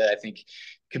guy that I think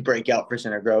could break out for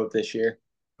Center Grove this year.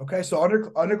 Okay, so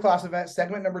underclass event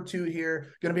segment number 2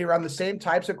 here, going to be around the same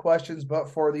types of questions, but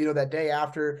for that day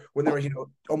after when there was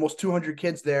almost 200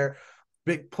 kids there.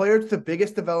 Big players, the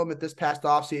biggest development this past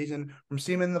offseason, from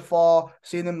seeing them in the fall,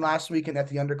 seeing them last weekend at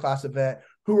the underclass event.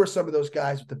 Who were some of those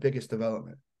guys with the biggest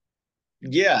development?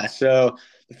 Yeah, so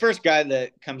the first guy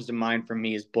that comes to mind for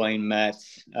me is Blaine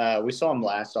Metz. We saw him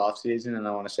last offseason, and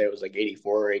I want to say it was like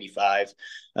 84 or 85.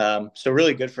 So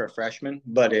really good for a freshman,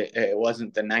 but it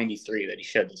wasn't the 93 that he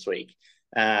showed this week.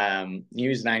 He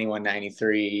was 91,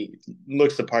 93,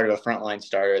 looks the part of a frontline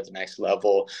starter at the next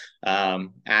level.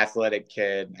 Athletic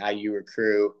kid, IU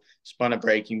recruit, spun a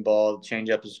breaking ball,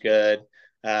 changeup is good.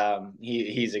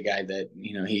 He's a guy that,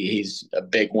 he's a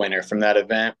big winner from that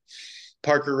event.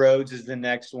 Parker Rhodes is the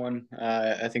next one.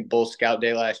 I think Bull Scout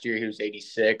Day last year, he was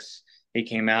 86. He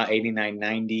came out 89,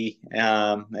 90.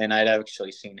 And I'd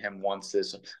actually seen him once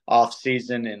this off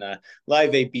season in a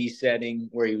live AB setting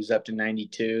where he was up to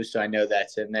 92. So I know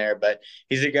that's in there, but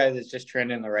he's a guy that's just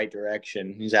trending in the right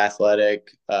direction. He's athletic,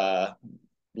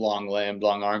 long limbed,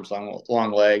 long arms,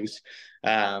 long legs.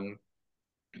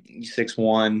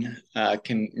 6'1",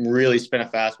 can really spin a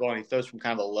fastball, and he throws from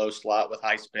kind of a low slot with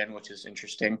high spin, which is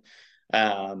interesting.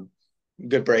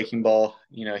 Good breaking ball.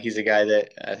 He's a guy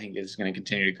that I think is going to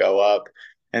continue to go up.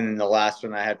 And then the last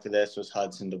one I had for this was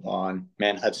Hudson Devon.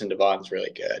 Man, Hudson Devon's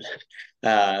really good.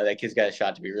 That kid's got a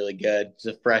shot to be really good.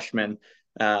 He's a freshman.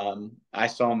 I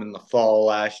saw him in the fall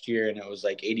last year, and it was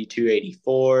like 82,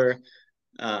 84.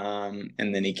 And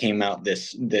then he came out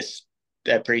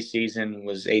that preseason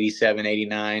was 87,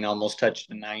 89, almost touched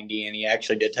the 90. And he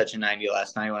actually did touch a 90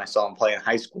 last night when I saw him playing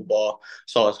high school ball,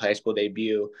 saw his high school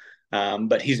debut.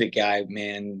 But he's a guy,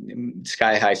 man,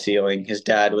 sky high ceiling. His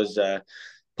dad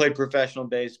played professional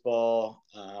baseball.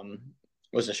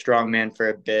 was a strong man for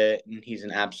a bit, and he's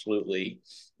an absolutely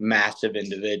massive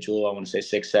individual. I want to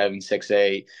say 6'7",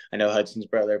 6'8". I know Hudson's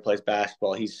brother plays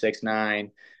basketball. He's 6'9".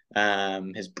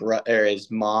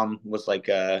 His mom was like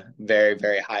a very,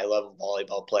 very high level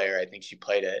volleyball player. I think she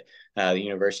played at the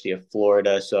University of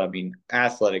Florida. So I mean,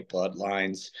 athletic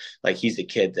bloodlines. Like he's a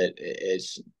kid that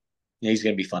is he's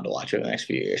going to be fun to watch over the next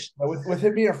few years. With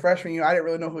him being a freshman, I didn't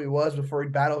really know who he was before he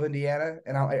battled Indiana,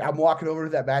 and I'm walking over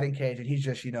to that batting cage, and he's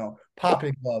just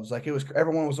popping gloves. Like it was,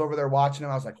 everyone was over there watching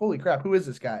him. I was like, holy crap, who is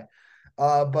this guy?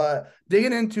 But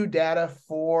digging into data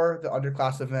for the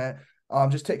underclass event,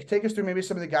 just take us through maybe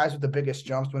some of the guys with the biggest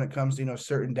jumps when it comes to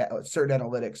certain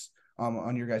analytics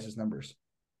on your guys' numbers.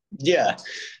 Yeah.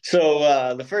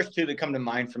 So the first two that come to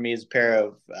mind for me is a pair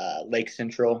of Lake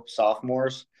Central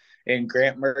sophomores, and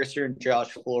Grant Mercer and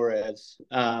Josh Flores.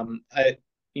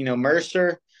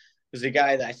 Mercer was a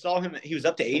guy that I saw him. He was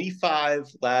up to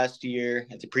 85 last year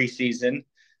at the preseason,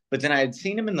 but then I had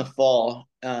seen him in the fall.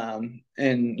 And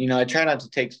I try not to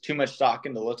take too much stock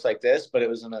into looks like this, but it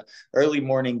was in an early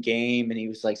morning game, and he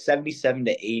was like 77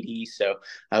 to 80. So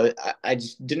I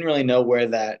just didn't really know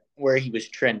where he was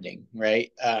trending,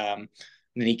 right?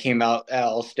 And then he came out at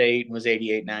All State and was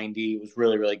 88, 90. Was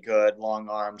really, really good. Long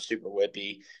arm, super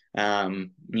whippy.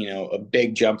 A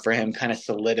big jump for him, kind of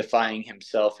solidifying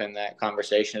himself in that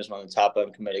conversation as one of the top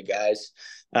uncommitted guys.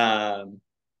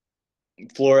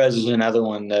 Flores is another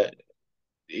one that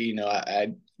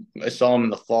I saw him in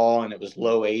the fall, and it was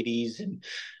low 80s, and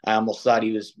I almost thought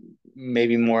he was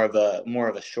maybe more of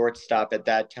a shortstop at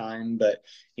that time, but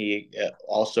he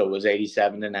also was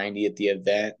 87 to 90 at the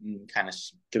event, and kind of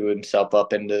threw himself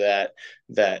up into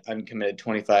that uncommitted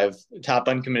 25 top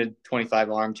uncommitted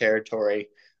 25 arm territory.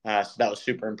 So that was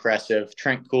super impressive.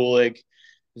 Trent Kulig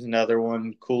is another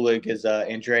one. Kulig is an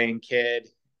Andrean kid.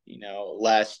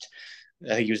 Last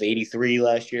he was 83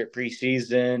 last year at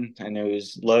preseason. I know he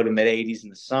was low to mid 80s in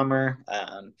the summer,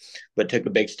 but took a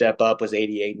big step up, was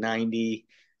 88, 90,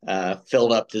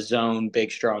 filled up the zone,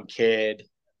 big, strong kid.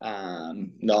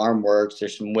 The arm works,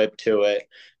 there's some whip to it,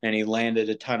 and he landed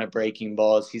a ton of breaking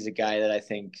balls. He's a guy that I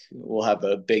think will have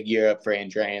a big year up for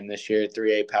Andrean this year,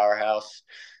 3A powerhouse.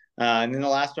 And then the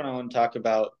last one I want to talk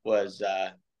about was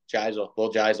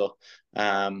Will Geisel.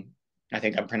 I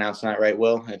think I'm pronouncing that right,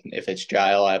 Will. If it's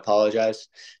Gile, I apologize.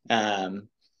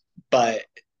 But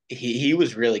he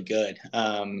was really good.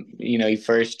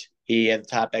 He had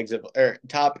the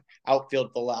top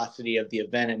outfield velocity of the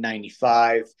event at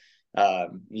 95.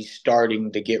 He's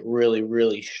starting to get really,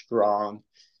 really strong.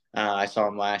 I saw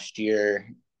him last year,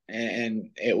 and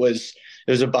it was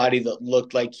a body that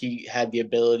looked like he had the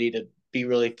ability to be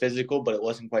really physical, but it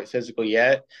wasn't quite physical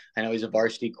yet. I know he's a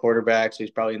varsity quarterback, so he's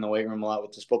probably in the weight room a lot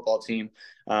with this football team.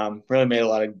 Really made a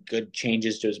lot of good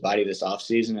changes to his body this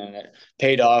offseason, and it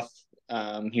paid off.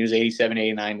 He was 87,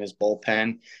 89 in his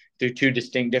bullpen through two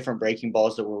distinct different breaking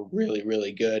balls that were really,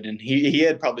 really good. And he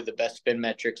had probably the best spin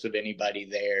metrics of anybody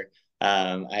there.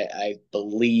 I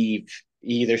believe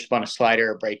he either spun a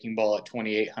slider or breaking ball at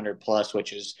 2,800 plus,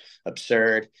 which is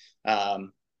absurd.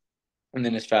 And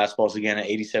then his fastballs again at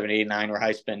 87, 89 were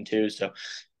high spin too. So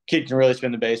kid can really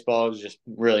spin the baseball. It was just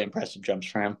really impressive jumps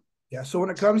for him. Yeah. So when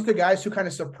it comes to guys who kind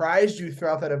of surprised you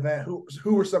throughout that event,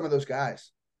 who were some of those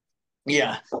guys?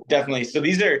 Yeah, definitely. So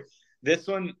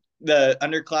the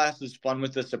underclass is fun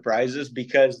with the surprises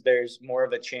because there's more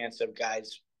of a chance of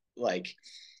guys like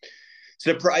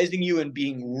surprising you and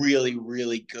being really,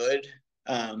 really good.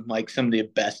 Like some of the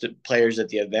best players at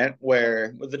the event,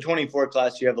 where with the 24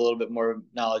 class, you have a little bit more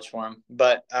knowledge for them.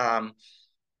 But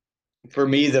for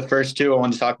me, the first two I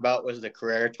wanted to talk about was the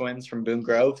Carrera twins from Boone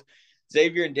Grove.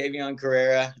 Xavier and Davion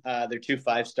Carrera, they're two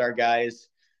 5-star guys.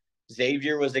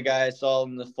 Xavier was the guy I saw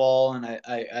in the fall, and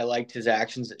I liked his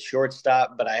actions at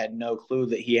shortstop, but I had no clue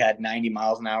that he had 90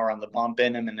 miles an hour on the bump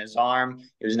in him in his arm.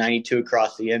 It was 92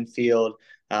 across the infield.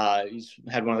 He's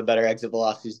had one of the better exit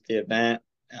velocities at the event.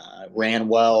 Ran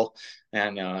well,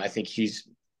 and I think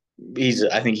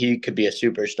I think he could be a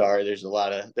superstar.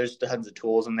 There's tons of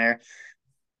tools in there.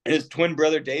 His twin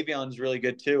brother Davion is really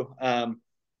good too.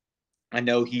 I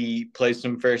know he plays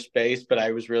some first base, but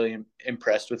I was really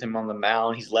impressed with him on the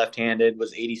mound. He's left-handed,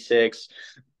 was 86,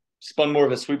 spun more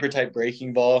of a sweeper type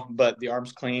breaking ball, but the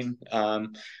arm's clean.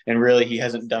 And really, he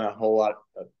hasn't done a whole lot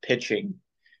of pitching.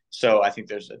 So I think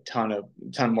there's a ton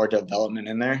more development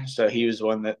in there. So he was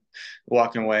one that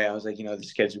walking away, I was like,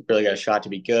 this kid's really got a shot to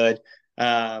be good.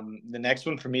 The next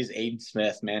one for me is Aiden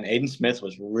Smith, man. Aiden Smith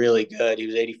was really good. He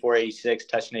was 84, 86,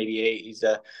 touching 88. He's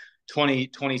a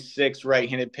 26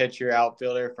 right-handed pitcher,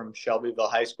 outfielder from Shelbyville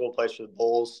High School, plays for the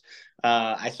Bulls.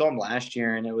 I saw him last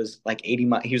year, and it was like 80.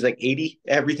 He was like 80.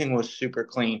 Everything was super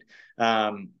clean.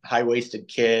 High-waisted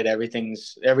kid. Everything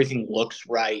looks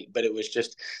right, but it was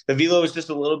just the velo was just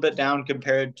a little bit down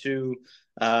compared to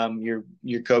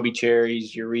your Kobe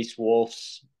Cherries, your Reese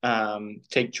Wolfs,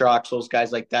 Take Troxels,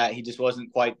 guys like that. He just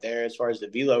wasn't quite there as far as the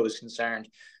velo was concerned.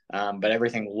 But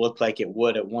everything looked like it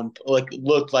would at one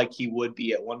looked like he would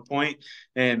be at one point.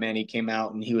 And man, he came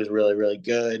out and he was really, really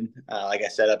good. Like I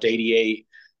said, up to 88.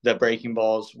 The breaking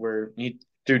balls were he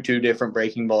threw two different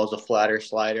breaking balls, a flatter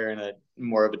slider and a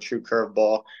more of a true curve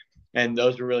ball. And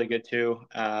those were really good too.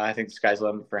 I think the sky's the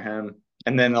limit for him.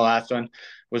 And then the last one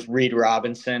was Reed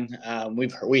Robinson.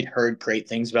 We'd heard great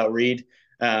things about Reed,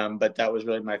 but that was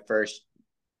really my first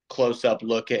close up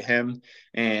look at him,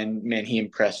 and man, he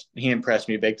impressed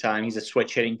me big time. He's a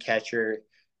switch hitting catcher.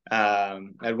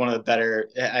 Had one of the better.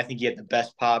 I think he had the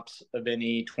best pops of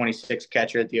any 26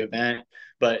 catcher at the event.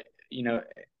 But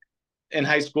in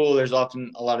high school, there's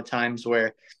often a lot of times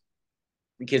where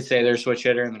kids say they're a switch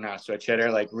hitter and they're not a switch hitter.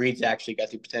 Like Reed's actually got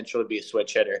the potential to be a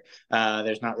switch hitter.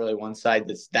 There's not really one side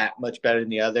that's that much better than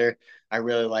the other. I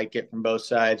really like it from both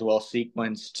sides, well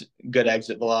sequenced, good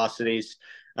exit velocities.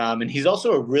 And he's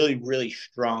also a really, really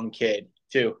strong kid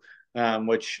too,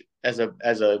 which as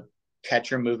a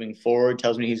catcher moving forward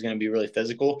tells me he's going to be really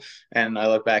physical. And I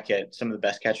look back at some of the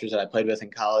best catchers that I played with in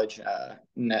college,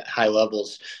 at high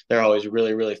levels, they're always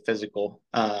really, really physical.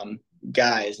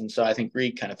 Guys. And so I think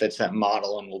Reed kind of fits that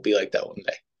model and will be like that one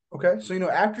day. Okay.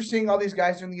 So, after seeing all these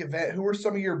guys during the event, who were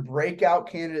some of your breakout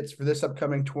candidates for this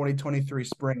upcoming 2023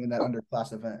 spring in that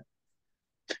underclass event?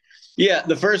 Yeah,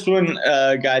 the first one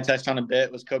guy touched on a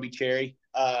bit was Kobe Cherry.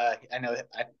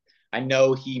 I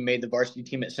know he made the varsity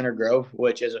team at Center Grove,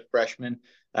 which as a freshman,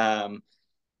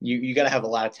 you got to have a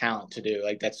lot of talent to do.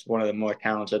 Like that's one of the more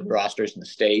talented rosters in the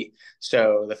state.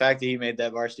 So the fact that he made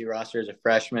that varsity roster as a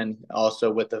freshman,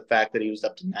 also with the fact that he was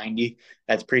up to 90,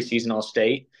 that's preseason all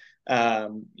state.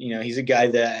 He's a guy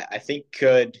that I think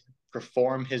could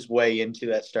perform his way into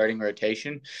that starting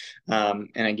rotation. And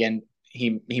again,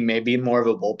 he may be more of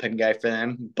a bullpen guy for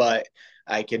them, but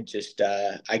I could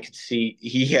see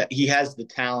he has the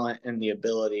talent and the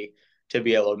ability to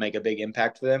be able to make a big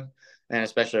impact for them, and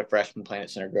especially a freshman playing at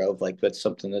Center Grove, like that's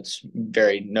something that's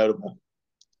very notable.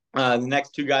 The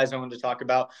next two guys I wanted to talk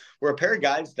about were a pair of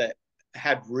guys that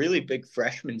had really big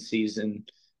freshman seasons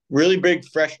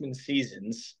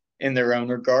in their own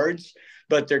regards,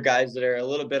 but they're guys that are a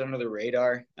little bit under the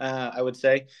radar, I would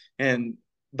say,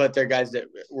 but they're guys that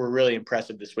were really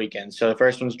impressive this weekend. So the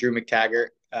first one's Drew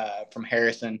McTaggart from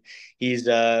Harrison. He's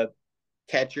a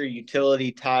catcher,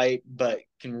 utility type, but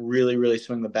can really, really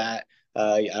swing the bat.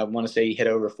 I want to say he hit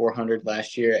over 400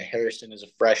 last year at Harrison as a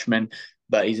freshman,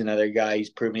 but he's another guy. He's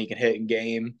proven he can hit in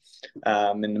game,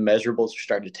 and the measurables are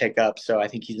starting to tick up. So I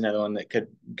think he's another one that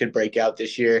could break out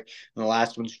this year. And the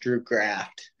last one's Drew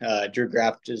Graft. Drew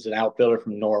Graft is an outfielder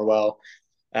from Norwell.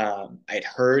 I'd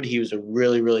heard he was a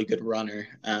really, really good runner,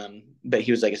 but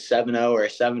he was like a 7.0 or a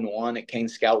 7.1 at Kane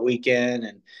Scout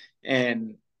Weekend,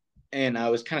 and I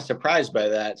was kind of surprised by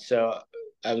that. So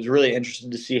I was really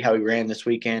interested to see how he ran this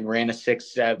weekend. Ran a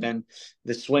 6.7.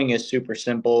 The swing is super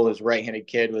simple. He's a right-handed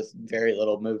kid with very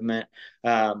little movement,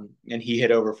 and he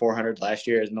hit over 400 last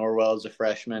year as Norwell as a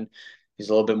freshman. He's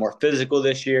a little bit more physical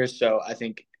this year, so I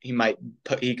think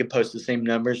he could post the same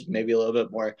numbers, maybe a little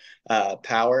bit more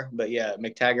power. But yeah,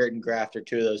 McTaggart and Graft are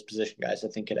two of those position guys I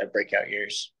think could have breakout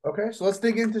years. Okay, so let's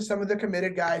dig into some of the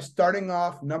committed guys. Starting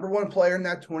off, number one player in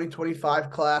that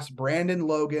 2025 class, Brandon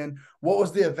Logan. What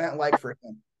was the event like for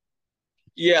him?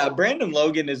 Yeah, Brandon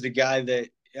Logan is a guy that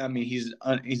he's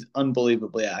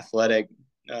unbelievably athletic.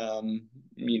 You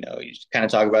kind of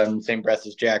talk about him in the same breath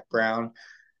as Jack Brown,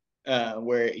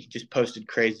 where he just posted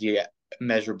crazy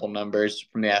measurable numbers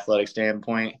from the athletic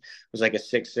standpoint. It was like a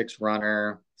 6'6"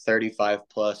 runner, 35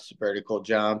 plus vertical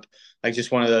jump, like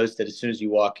just one of those that as soon as you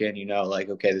walk in, like,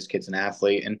 okay, this kid's an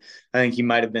athlete. And I think he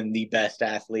might have been the best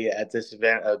athlete at this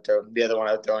event. The other one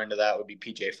I'd throw into that would be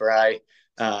PJ Fry.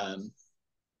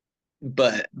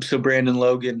 But so Brandon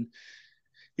Logan,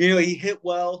 he hit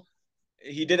well,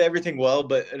 he did everything well,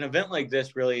 but an event like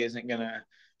this really isn't going to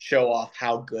show off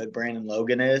how good Brandon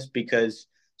Logan is, because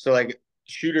like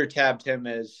Shooter tabbed him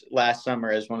as last summer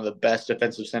as one of the best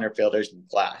defensive center fielders in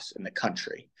class in the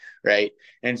country, right?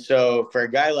 And so for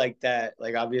a guy like that,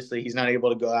 like obviously he's not able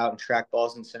to go out and track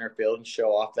balls in center field and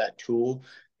show off that tool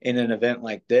in an event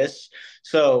like this.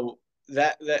 So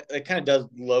that kind of does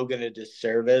Logan a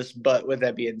disservice. But with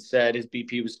that being said, his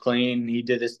BP was clean. He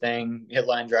did his thing, hit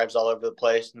line drives all over the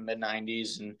place in the mid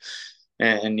 90s,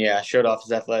 and yeah, showed off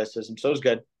his athleticism. So it was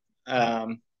good.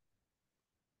 Um,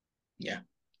 yeah.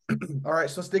 All right,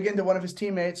 so let's dig into one of his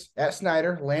teammates at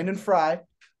Snyder, Landon Fry.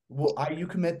 Well, IU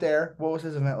commit there. What was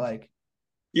his event like?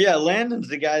 Yeah, Landon's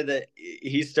the guy that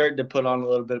he's starting to put on a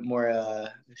little bit more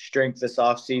strength this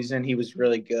offseason. He was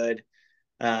really good.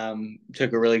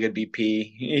 Took a really good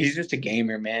BP. He's just a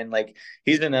gamer, man. Like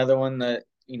he's another one that,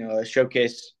 a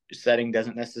showcase setting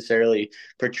doesn't necessarily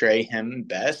portray him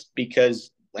best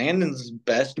because Landon's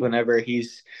best whenever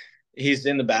he's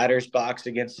in the batter's box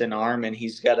against an arm and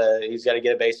he's got to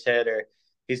get a base hit or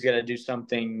he's got to do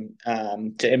something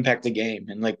to impact the game.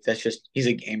 And like that's just he's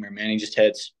a gamer, man. He just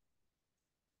hits.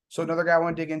 So another guy I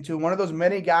want to dig into, one of those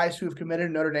many guys who have committed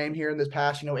to Notre Dame here in this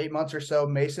past, 8 months or so,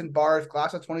 Mason Barth,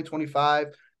 class of 2025,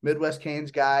 Midwest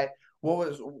Canes guy.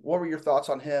 What were your thoughts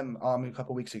on him a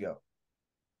couple weeks ago?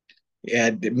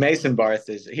 Yeah, Mason Barth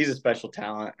he's a special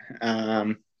talent.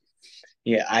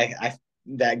 Yeah, I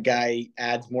that guy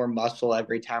adds more muscle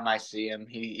every time I see him.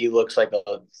 He looks like a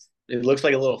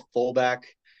little fullback.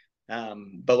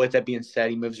 But with that being said,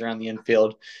 he moves around the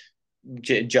infield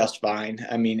just fine.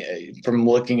 I mean, from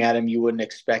looking at him, you wouldn't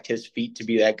expect his feet to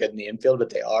be that good in the infield, but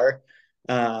they are.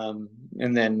 And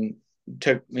then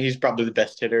he's probably the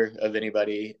best hitter of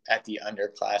anybody at the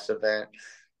underclass event.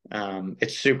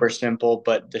 It's super simple,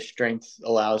 but the strength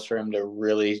allows for him to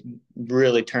really,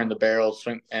 really turn the barrel,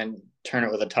 swing, and turn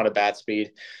it with a ton of bat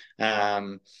speed.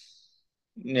 Um,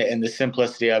 and the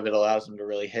simplicity of it allows him to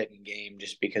really hit in game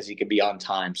just because he could be on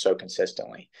time so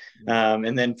consistently.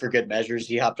 And then for good measures,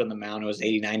 he hopped on the mound. It was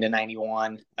 89 to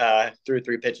 91, threw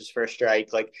 3 pitches for a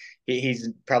strike. Like he's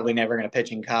probably never going to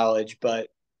pitch in college, but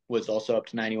was also up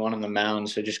to 91 on the mound.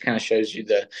 So just kind of shows you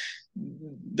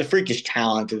the freakish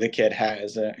talent that the kid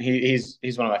has. He's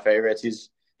one of my favorites.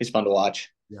 He's fun to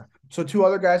watch. Yeah. So two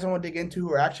other guys I want to dig into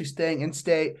who are actually staying in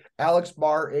state: Alex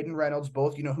Barr, Aiden Reynolds,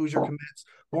 both Hoosier commits.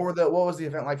 What was the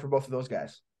event like for both of those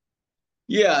guys?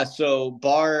 Yeah, so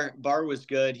Barr was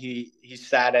good. He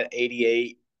sat at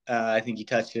 88. I think he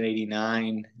touched an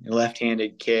 89.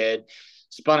 Left-handed kid,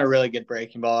 spun a really good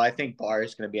breaking ball. I think Barr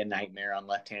is going to be a nightmare on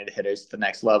left-handed hitters at the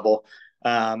next level.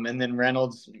 And then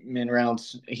Reynolds,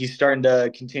 he's starting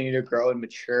to continue to grow and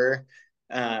mature.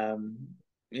 Um,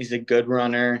 he's a good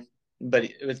runner, but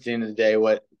at the end of the day,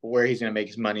 where he's going to make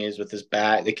his money is with his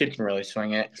bat. The kid can really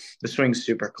swing it. The swing's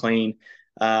super clean.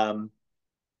 Um,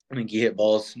 I think he hit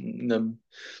balls in the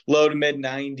low to mid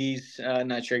 90s.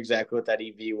 Not sure exactly what that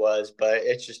EV was, but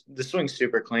it's just the swing's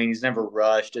super clean. He's never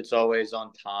rushed. It's always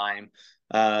on time.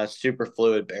 Super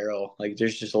fluid barrel. Like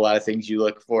there's just a lot of things you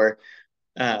look for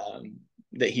um,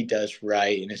 that he does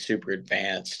right and is super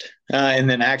advanced. And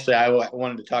then actually,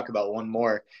 wanted to talk about one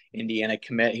more Indiana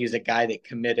commit. He's a guy that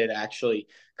committed actually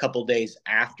a couple days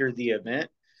after the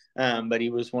event. But he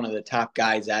was one of the top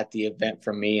guys at the event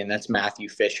for me, and that's Matthew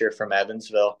Fisher from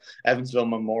Evansville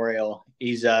Memorial.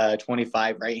 He's a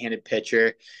 25 right-handed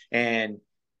pitcher, and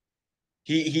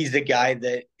he's a guy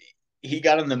that he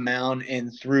got on the mound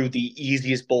and threw the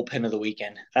easiest bullpen of the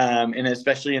weekend. And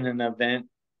especially in an event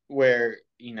where,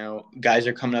 guys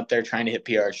are coming up there trying to hit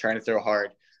PRs, trying to throw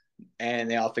hard, and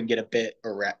they often get a bit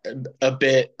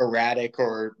erratic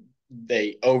or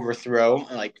they overthrow.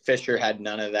 Like Fisher had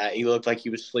none of that. He looked like he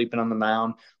was sleeping on the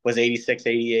mound, was 86,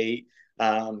 88,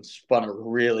 spun a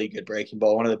really good breaking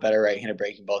ball, one of the better right-handed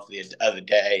breaking balls of the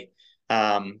day.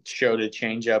 Showed a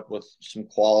changeup with some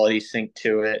quality sink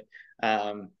to it.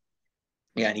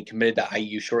 Yeah, and he committed to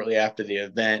IU shortly after the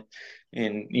event.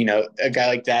 And, a guy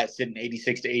like that sitting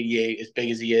 86 to 88, as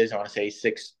big as he is, I want to say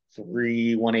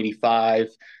 6'3", 185.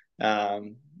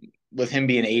 Um, with him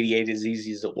being 88 as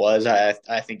easy as it was, I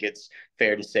think it's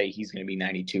fair to say he's going to be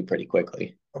 92 pretty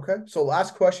quickly. Okay. So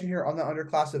last question here on the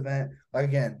underclass event. Like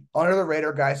again, under the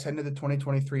radar guys heading to the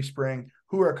 2023 spring.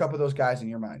 Who are a couple of those guys in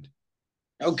your mind?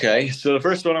 Okay, so the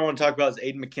first one I want to talk about is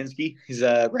Aiden McKinsky. He's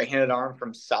a right-handed arm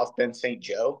from South Bend, St.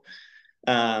 Joe.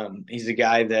 He's a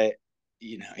guy that,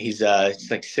 he's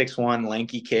like 6'1",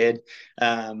 lanky kid,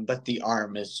 but the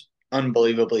arm is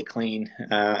unbelievably clean.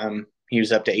 He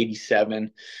was up to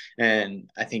 87, and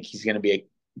I think he's going to be a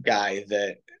guy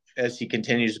that, as he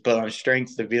continues to put on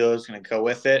strength, the velo is going to go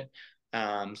with it.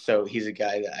 So he's a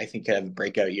guy that I think could have a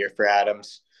breakout year for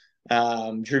Adams.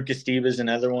 Drew Castiva is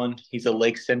another one. He's a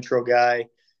Lake Central guy.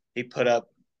 He put up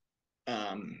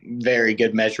very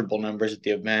good measurable numbers at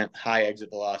the event, high exit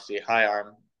velocity, high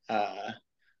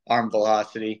arm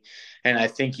velocity. And I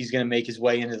think he's going to make his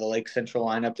way into the Lake Central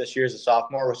lineup this year as a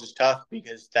sophomore, which is tough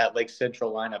because that Lake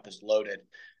Central lineup is loaded.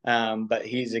 But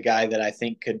he's a guy that I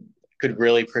think could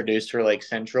really produce for Lake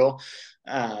Central.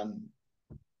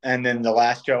 And then the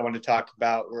last two I want to talk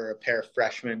about were a pair of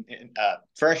freshman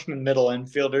middle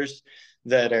infielders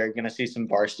that are going to see some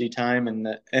varsity time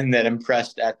and that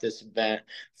impressed at this event.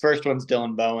 First one's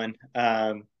Dylan Bowen,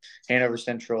 Hanover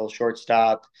Central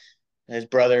shortstop. His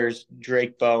brother's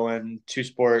Drake Bowen, two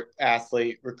sport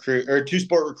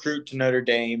recruit to Notre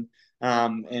Dame.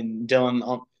 And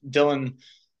Dylan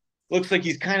looks like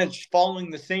he's kind of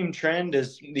following the same trend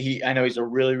as he. I know he's a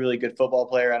really, really good football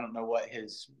player. I don't know what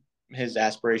his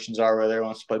aspirations are, whether he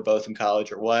wants to play both in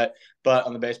college or what. But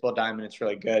on the baseball diamond, it's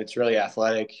really good. It's really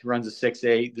athletic. He runs a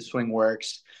 6'8". The swing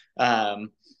works. And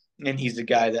he's a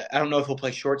guy that I don't know if he'll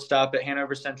play shortstop at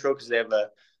Hanover Central because they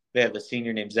have a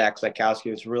senior named Zach Zykowski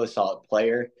that's a really solid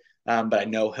player. But I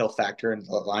know he'll factor into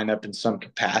the lineup in some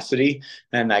capacity,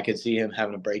 and I could see him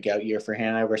having a breakout year for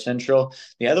Hanover Central.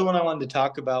 The other one I wanted to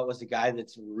talk about was a guy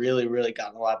that's really, really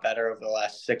gotten a lot better over the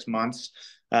last 6 months,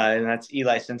 and that's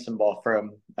Eli Sensenball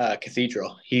from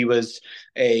Cathedral. He was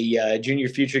a junior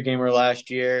future gamer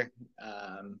last year.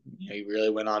 He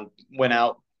really went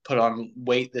out, put on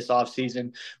weight this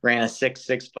offseason, ran a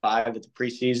 6.65 at the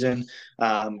preseason,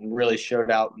 really showed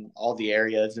out in all the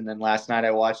areas. And then last night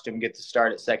I watched him get the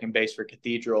start at second base for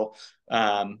Cathedral.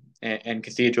 And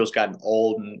Cathedral's got an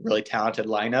old and really talented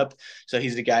lineup. So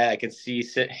he's the guy I could see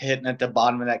hitting at the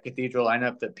bottom of that Cathedral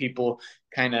lineup that people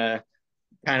kind of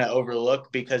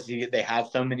overlook because they have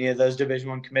so many of those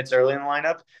Division I commits early in the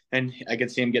lineup, and I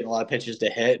could see him getting a lot of pitches to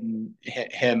hit and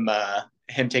him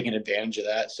taking advantage of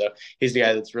that. So he's the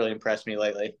guy that's really impressed me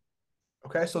lately.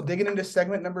 Okay, so digging into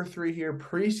segment number 3 here,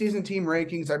 preseason team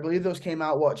rankings. I believe those came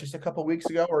out, just a couple weeks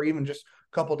ago or even just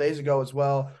a couple days ago as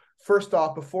well. First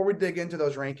off, before we dig into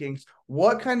those rankings,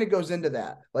 what kind of goes into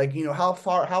that? Like, how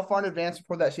far in advance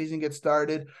before that season gets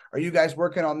started? Are you guys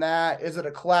working on that? Is it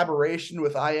a collaboration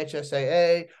with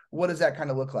IHSAA? What does that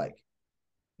kind of look like?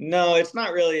 No, it's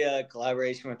not really a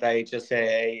collaboration with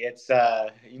IHSAA. It's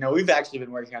we've actually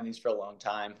been working on these for a long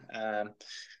time.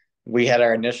 We had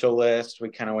our initial list. We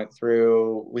kind of went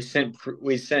through. We sent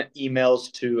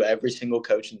emails to every single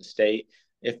coach in the state.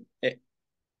 If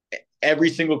every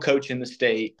single coach in the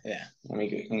state, yeah. Let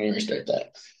me restart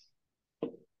that.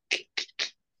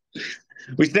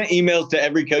 We sent emails to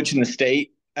every coach in the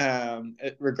state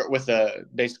with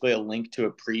basically a link to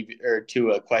a preview or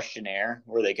to a questionnaire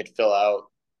where they could fill out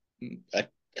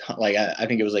I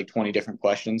think it was like 20 different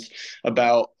questions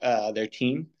about their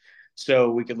team.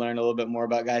 So we could learn a little bit more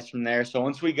about guys from there. So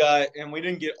once we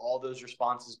didn't get all those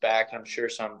responses back. I'm sure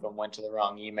some of them went to the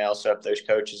wrong email. So if there's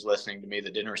coaches listening to me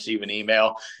that didn't receive an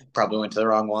email, probably went to the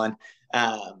wrong one.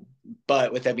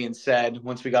 But with that being said,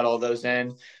 once we got all those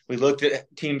in, we looked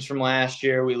at teams from last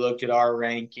year. We looked at our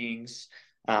rankings.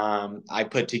 I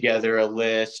put together a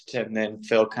list, and then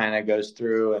Phil kind of goes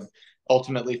through, and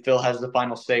ultimately Phil has the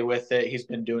final say with it. He's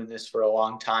been doing this for a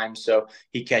long time, so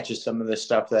he catches some of the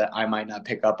stuff that I might not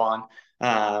pick up on.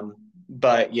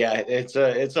 But yeah, it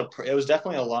was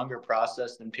definitely a longer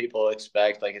process than people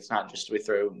expect. Like, it's not just we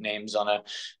throw names on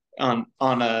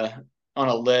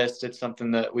a list. It's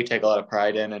something that we take a lot of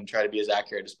pride in and try to be as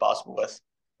accurate as possible with.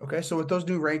 Okay, so with those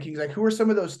new rankings, like, who are some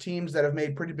of those teams that have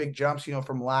made pretty big jumps,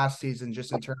 from last season,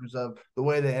 just in terms of the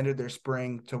way they entered their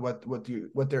spring to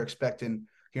what they're expecting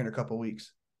here in a couple of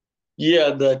weeks?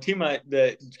 Yeah, the team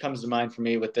that comes to mind for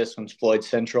me with this one's Floyd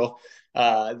Central.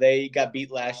 They got beat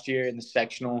last year in the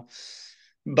sectional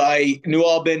by New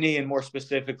Albany, and more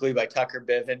specifically by Tucker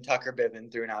Biven. Tucker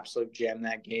Biven threw an absolute gem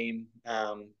that game,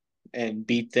 and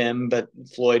beat them, but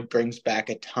Floyd brings back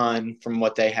a ton from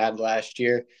what they had last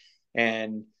year,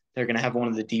 and they're going to have one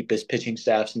of the deepest pitching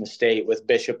staffs in the state with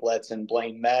Bishop Letson,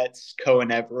 Blaine Metz, Cohen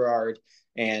Everard,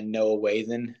 and Noah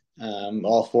Wathen.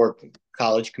 All four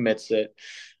college commits that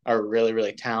are really,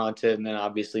 really talented. And then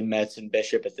obviously Metz and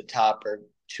Bishop at the top are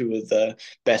two of the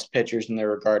best pitchers in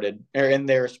their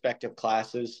respective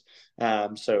classes.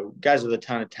 So guys with a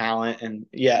ton of talent. And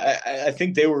yeah, I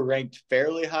think they were ranked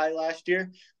fairly high last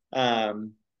year.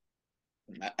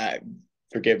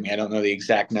 Forgive me, I don't know the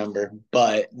exact number,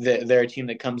 but they're a team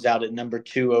that comes out at number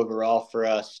 2 overall for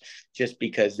us, just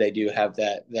because they do have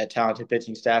that talented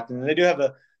pitching staff, and they have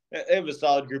a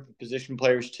solid group of position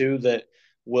players too that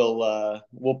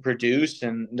will produce,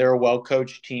 and they're a well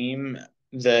coached team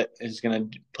that is going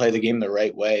to play the game the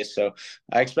right way. So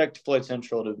I expect Floyd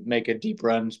Central to make a deep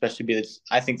run, especially because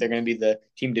I think they're going to be the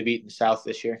team to beat in the South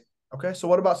this year. Okay, so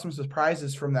what about some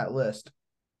surprises from that list?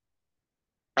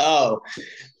 Oh,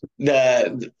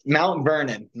 the Mount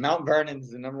Vernon. Mount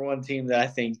Vernon's the number 1 team that I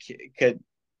think could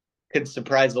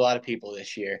surprise a lot of people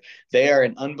this year. They are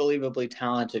an unbelievably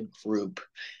talented group.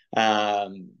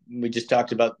 We just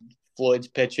talked about Floyd's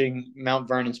pitching. Mount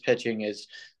Vernon's pitching is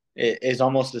is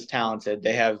almost as talented.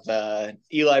 They have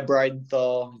Eli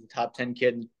Breidenthal, top 10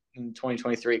 kid in the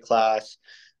 2023 class,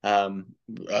 um,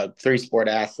 three-sport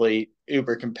athlete,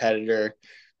 uber competitor,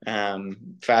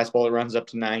 fastball that runs up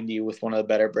to 90 with one of the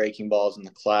better breaking balls in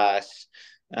the class.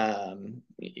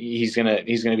 He's gonna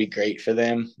be great for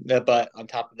them. But on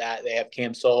top of that, they have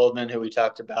Cam Sullivan, who we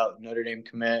talked about, Notre Dame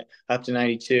commit, up to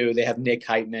 92. They have Nick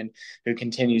Heitman, who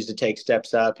continues to take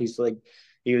steps up.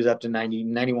 He was up to 90,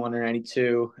 91 or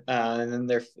 92. And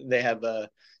then they have a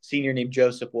senior named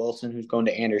Joseph Wilson, who's going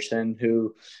to Anderson,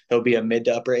 who he'll be a mid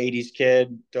to upper 80s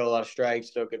kid, throw a lot of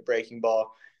strikes, throw a good breaking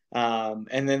ball.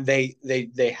 And then they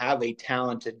have a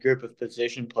talented group of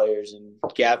position players, and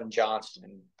Gavin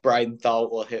Johnston, Bryden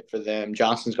Thalt will hit for them.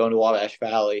 Johnston's going to Wabash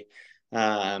Valley.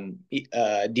 DJ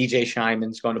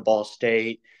Scheinman's going to Ball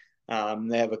State.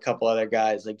 They have a couple other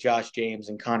guys like Josh James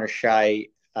and Connor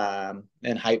Scheit, and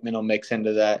Heitman will mix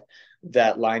into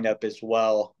that lineup as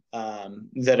well.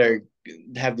 That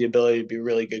have the ability to be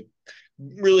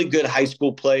really good high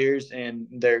school players, and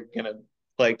they're gonna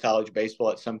play college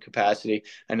baseball at some capacity.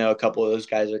 I know a couple of those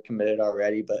guys are committed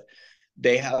already, but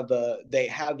they have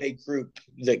a group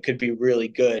that could be really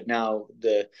good. Now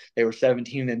they were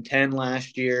 17-10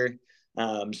 last year.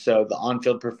 So the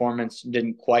on-field performance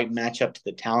didn't quite match up to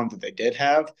the talent that they did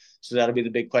have. So that'll be the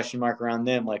big question mark around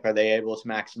them. Like, are they able to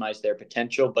maximize their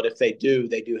potential? But if they do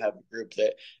have a group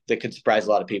that could surprise a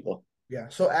lot of people. Yeah.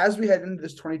 So as we head into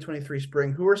this 2023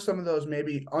 spring, who are some of those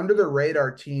maybe under the radar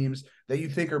teams that you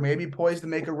think are maybe poised to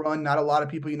make a run? Not a lot of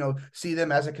people, see them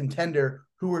as a contender.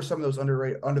 Who are some of those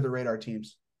under the radar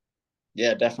teams?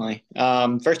 Yeah, definitely.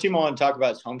 First team I want to talk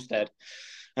about is Homestead.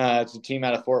 It's a team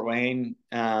out of Fort Wayne.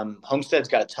 Homestead's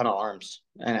got a ton of arms,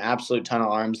 an absolute ton of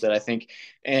arms that I think,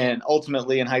 and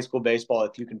ultimately in high school baseball,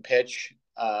 if you can pitch,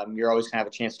 you're always gonna have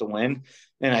a chance to win.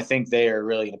 And I think they are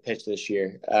really gonna pitch this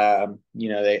year.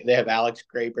 They have Alex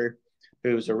Graber,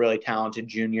 who's a really talented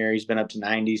junior. He's been up to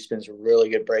 90, spins a really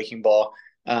good breaking ball.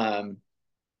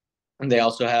 And they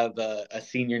also have a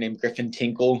senior named Griffin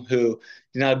Tinkle, who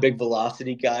he's not a big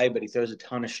velocity guy, but he throws a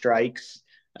ton of strikes.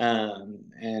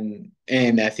 And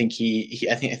I think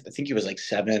I think he was like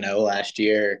 7-0 last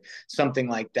year, something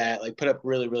like that. Like put up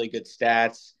really good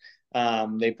stats.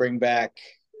 They bring back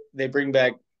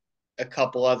a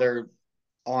couple other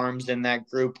arms in that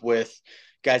group with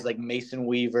guys like Mason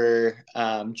Weaver,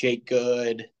 Jake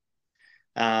Good.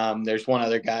 There's one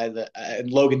other guy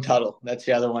Logan Tuttle. That's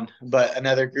the other one. But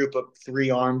another group of three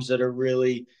arms that are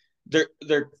really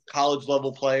they're college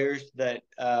level players that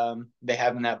they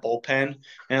have in that bullpen.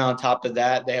 And on top of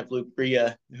that, they have Luke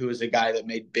Bria, who is a guy that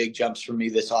made big jumps for me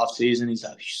this offseason. He's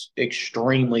an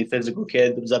extremely physical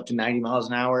kid that was up to 90 miles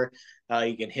an hour.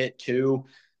 He can hit too.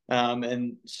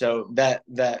 And so that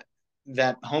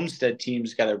Homestead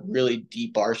team's got a really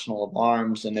deep arsenal of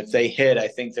arms, and if they hit, I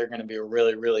think they're going to be a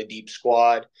really deep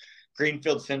squad.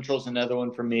 Greenfield Central's another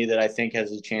one for me that I think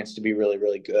has a chance to be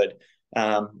really good.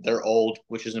 They're old,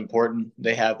 which is important.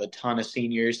 They have a ton of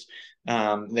seniors.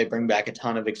 They bring back a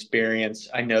ton of experience.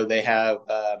 I know they have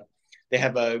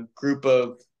a group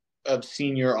of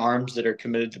senior arms that are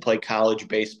committed to play college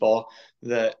baseball.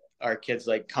 That are kids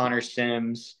like Connor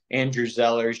Sims, Andrew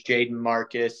Zellers, Jaden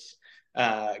Marcus,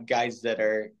 guys that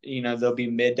are, they'll be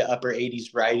mid to upper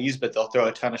 80s righties, but they'll throw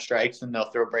a ton of strikes and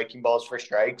they'll throw breaking balls for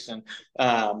strikes. And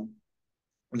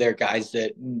they're guys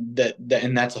that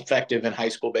and that's effective in high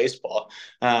school baseball.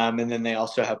 And then they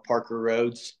also have Parker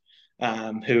Rhodes,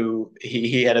 who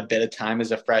he had a bit of time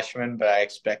as a freshman, but I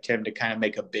expect him to kind of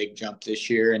make a big jump this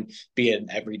year and be an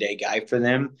everyday guy for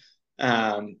them.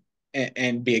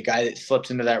 And be a guy that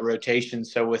slips into that rotation.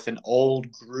 So with an old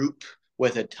group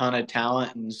with a ton of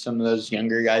talent and some of those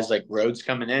younger guys like Rhodes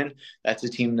coming in, that's a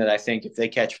team that I think if they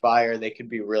catch fire, they could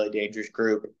be a really dangerous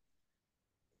group.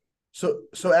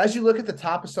 So as you look at the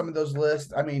top of some of those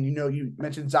lists, I mean, you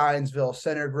mentioned Zionsville,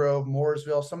 Center Grove,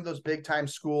 Mooresville, some of those big time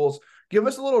schools. Give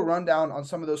us a little rundown on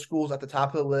some of those schools at the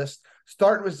top of the list.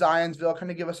 Starting with Zionsville,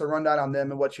 kind of give us a rundown on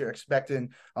them and what you're expecting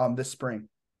this spring.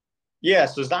 Yeah,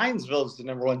 so Zionsville is the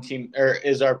number one team, or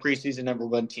is our preseason number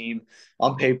one team.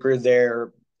 On paper,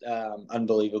 they're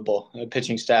unbelievable. The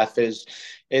pitching staff is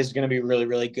going to be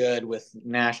really good with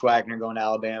Nash Wagner going to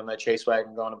Alabama, Chase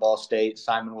Wagner going to Ball State,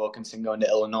 Simon Wilkinson going to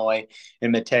Illinois,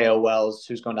 and Mateo Wells,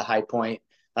 who's going to High Point.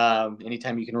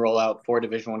 Anytime you can roll out 4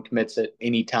 Division I commits at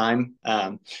any time,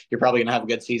 you're probably going to have a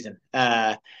good season.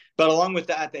 But along with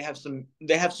that, they have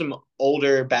some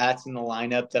older bats in the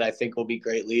lineup that I think will be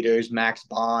great leaders. Max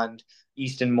Bond,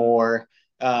 Easton Moore.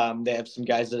 They have some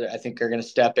guys that I think are going to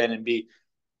step in and be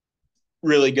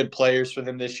really good players for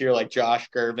them this year, like Josh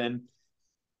Gervin.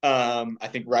 I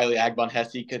think Riley Agbon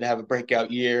Hesse could have a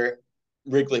breakout year.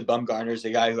 Wrigley Bumgarner is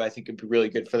a guy who I think could be really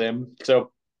good for them.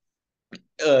 So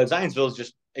Zionsville is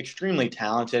just extremely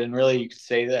talented, and really you could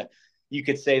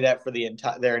say that for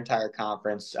their entire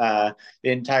conference. The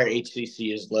entire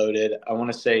HCC is loaded. I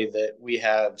want to say that we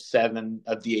have 7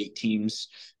 of the 8 teams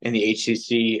in the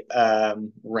HCC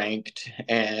ranked,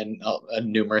 and a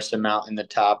numerous amount in the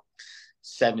top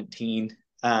 17.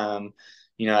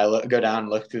 Go down and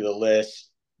look through the list.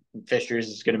 Fishers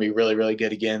is going to be really, really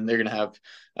good again. They're going to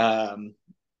have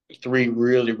 3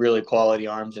 really, really quality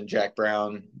arms in Jack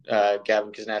Brown,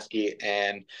 Gavin Kuzneski,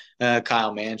 and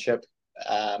Kyle Manship,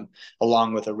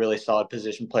 along with a really solid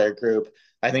position player group.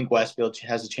 I think Westfield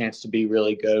has a chance to be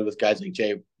really good with guys like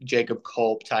Jacob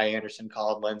Culp, Ty Anderson,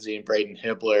 Colin Lindsay, and Braden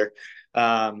Hibbler.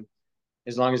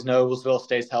 As long as Noblesville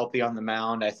stays healthy on the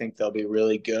mound, I think they'll be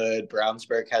really good.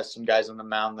 Brownsburg has some guys on the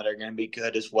mound that are going to be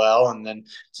good as well, and then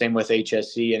same with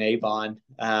HSC and Avon.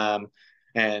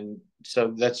 And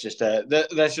so that's just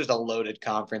a loaded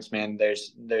conference, man.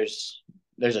 There's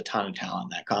a ton of talent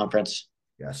in that conference.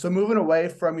 Yeah. So moving away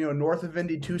from, north of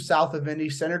Indy to south of Indy,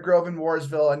 Center Grove and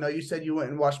Mooresville. I know you said you went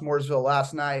and watched Mooresville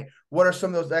last night. What are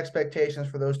some of those expectations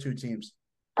for those two teams?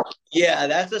 Yeah,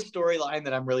 that's a storyline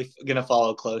that I'm really going to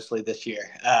follow closely this year.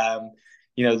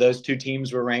 Those two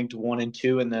teams were ranked 1 and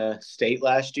 2 in the state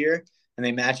last year, and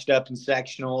they matched up in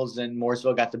sectionals, and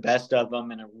Mooresville got the best of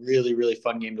them in a really, really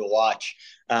fun game to watch.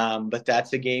 But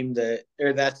that's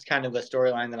that's kind of a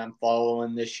storyline that I'm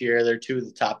following this year. They're 2 of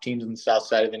the top teams on the south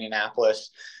side of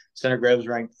Indianapolis. Center Grove's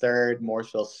ranked 3rd,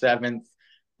 Mooresville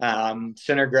 7th.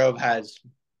 Center Grove has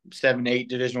 7-8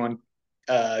 Division One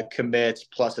commits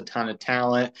plus a ton of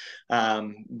talent.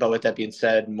 But with that being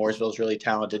said, Mooresville's really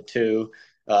talented too.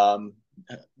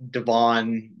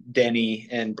 Devon, Denny,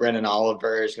 and Brennan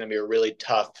Oliver is going to be a really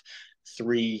tough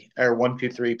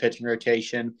 1-2-3 pitching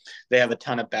rotation. They have a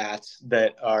ton of bats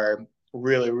that are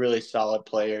really, really solid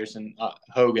players, and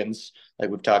Hogan's, like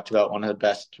we've talked about, one of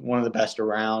the best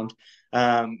around.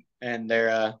 And they're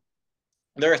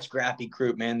a scrappy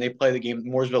group, man. They play the game.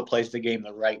 Mooresville plays the game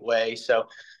the right way. So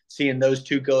seeing those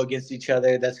two go against each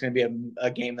other, that's going to be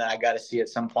a game that I got to see at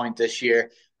some point this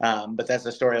year. But that's the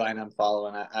storyline I'm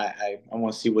following. I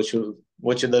want to see which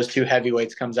of those two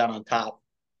heavyweights comes out on top.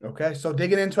 Okay, so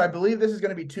digging into, I believe this is going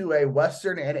to be 2A,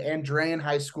 Western and Andrean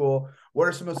High School. What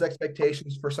are some of those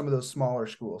expectations for some of those smaller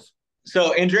schools?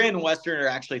 So Andrean and Western are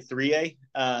actually 3A,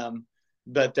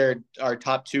 but they're our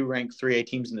top 2 ranked 3A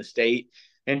teams in the state.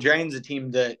 Andrean's a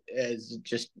team that is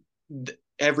just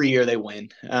every year they win.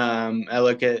 I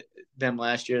look at them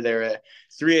last year; they're a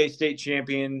 3A state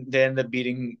champion.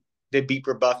 They beat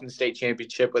Rebuff in the state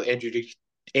championship with Andrew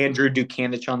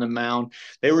Dukanich on the mound.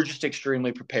 They were just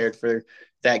extremely prepared for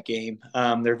that game.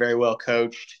 They're very well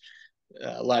coached.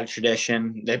 A lot of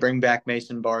tradition. They bring back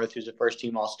Mason Barth, who's a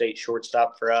first-team All-State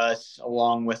shortstop for us,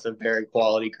 along with a very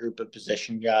quality group of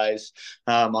position guys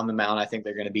on the mound. I think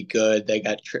they're going to be good. They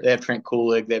have Trent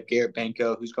Kulig, they have Garrett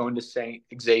Banco, who's going to St.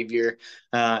 Xavier,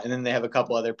 and then they have a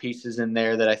couple other pieces in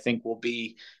there that I think will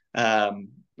be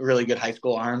really good high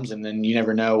school arms. And then you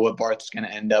never know what Barth's going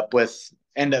to end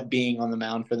up being on the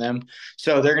mound for them.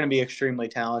 So they're going to be extremely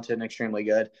talented and extremely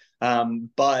good.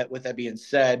 But with that being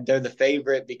said, they're the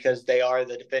favorite because they are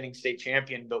the defending state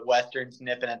champion, but Western's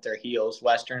nipping at their heels.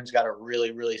 Western's got a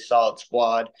really, really solid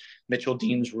squad. Mitchell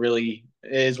Deems really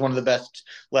is one of the best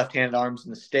left-handed arms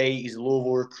in the state. He's a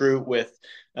Louisville recruit with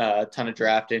a ton of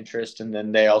draft interest. And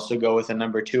then they also go with a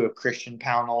number 2 of Christian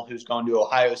Pownell, who's going to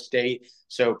Ohio State.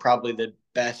 So probably the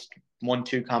best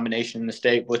 1-2 combination in the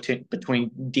state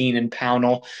between Dean and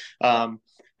Pownell. And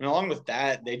along with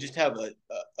that, they just have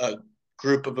a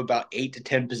group of about 8 to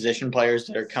 10 position players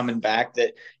that are coming back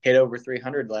that hit over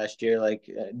 300 last year. Like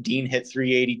Dean hit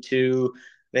 382.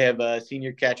 They have a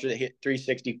senior catcher that hit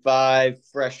 365,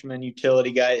 freshman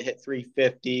utility guy that hit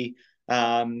 350.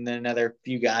 Then another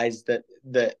few guys that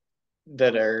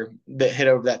hit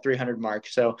over that 300 mark.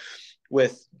 So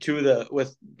with two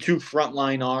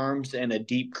frontline arms and a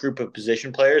deep group of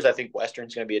position players, I think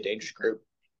Western's going to be a dangerous group.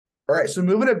 All right, so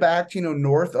moving it back to,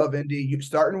 north of Indy,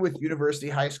 starting with University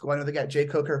High School. I know they got Jay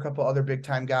Coker, a couple other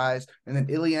big-time guys, and then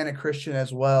Ileana Christian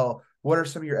as well. What are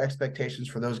some of your expectations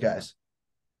for those guys?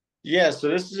 Yeah, so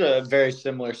this is a very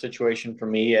similar situation for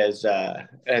me as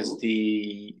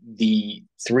the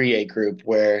 3A group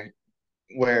where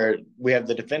we have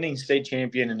the defending state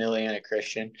champion in Ileana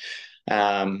Christian.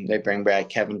 They bring back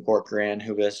Kevin Corcoran,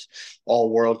 who was all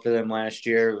world for them last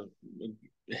year,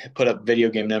 put up video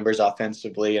game numbers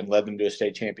offensively and led them to a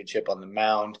state championship on the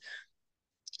mound.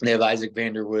 They have Isaac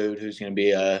Vanderwood, who's going to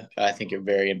be I think a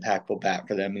very impactful bat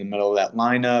for them in the middle of that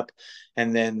lineup.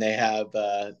 And then they have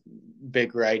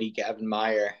big righty Gavin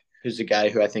Meyer, who's a guy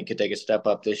who I think could take a step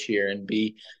up this year and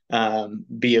be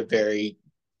a very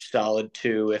solid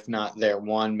two, if not their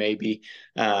one, maybe.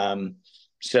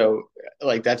 So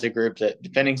like that's a group that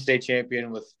defending state champion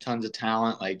with tons of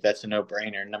talent, like that's a no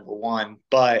brainer, number one.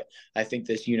 But I think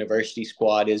this university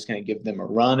squad is going to give them a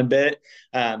run a bit,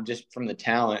 just from the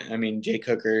talent. I mean, Jay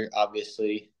Cooker,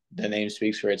 obviously, the name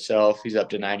speaks for itself. He's up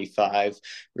to 95,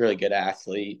 really good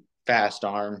athlete, fast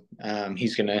arm.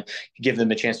 He's going to give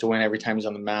them a chance to win every time he's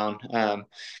on the mound.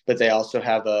 But they also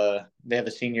have a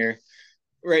senior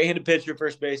right-handed pitcher,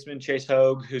 first baseman Chase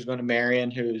Hogue, who's going to Marion,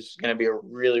 who's going to be a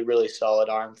really, really solid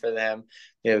arm for them.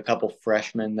 They have a couple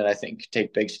freshmen that I think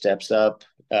take big steps up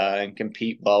and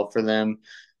compete well for them.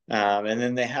 And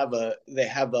then they have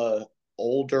a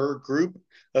older group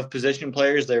of position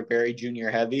players. They're very junior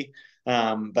heavy,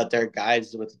 but they're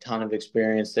guys with a ton of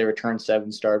experience. They returned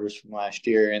 7 starters from last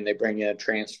year, and they bring in a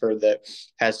transfer that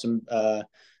has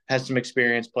some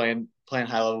experience playing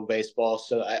high level baseball.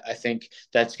 So I think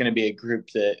that's going to be a group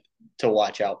to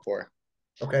watch out for.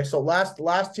 Okay, so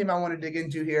last team I want to dig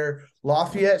into here,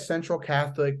 Lafayette Central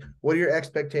Catholic. What are your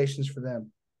expectations for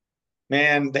them?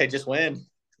 Man, they just win.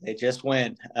 They just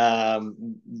win.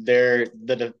 They're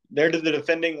the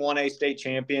defending 1A state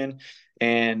champion,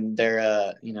 and they're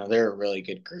a really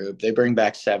good group. They bring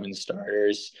back 7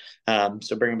 starters.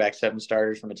 So bringing back 7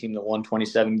 starters from a team that won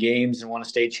 27 games and won a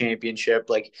state championship,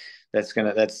 like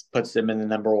that puts them in the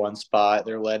number 1 spot.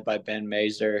 They're led by Ben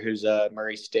Mazer, who's a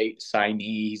Murray State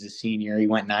signee. He's a senior. He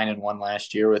went 9-1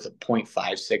 last year with a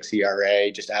 .56 ERA,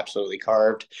 just absolutely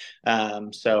carved.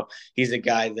 So he's a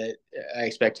guy that I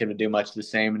expect him to do much the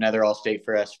same. Another All-State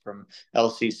for us from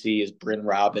LCC is Bryn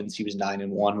Robbins. He was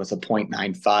 9-1 with a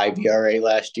 .95 ERA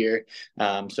last year.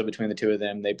 So between the two of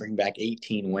them, they bring back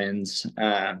 18 wins.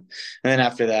 And then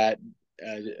after that,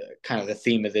 kind of the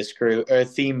theme of this crew or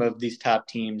theme of these top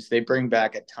teams, they bring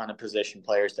back a ton of position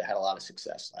players that had a lot of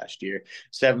success last year.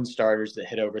 7 starters that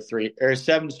hit over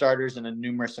 7 starters and a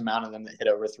numerous amount of them that hit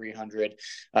over 300.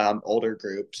 Older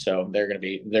group, so they're going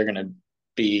to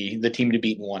be the team to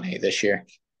beat in 1A this year.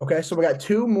 Okay, so we got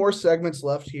 2 more segments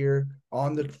left here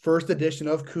on the first edition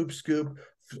of Coop Scoop.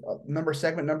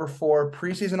 Segment number 4,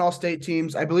 preseason all-state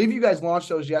teams. I believe you guys launched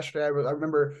those yesterday. I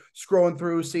remember scrolling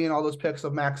through, seeing all those pics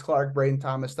of Max Clark, Braden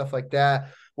Thomas, stuff like that.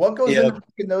 What goes into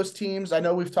picking those teams? I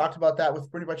know we've talked about that with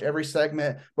pretty much every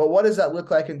segment, but what does that look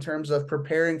like in terms of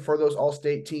preparing for those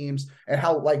all-state teams, and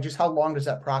how long does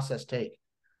that process take?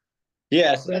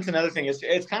 Yeah, so that's another thing.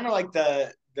 It's kind of like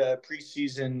the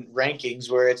preseason rankings,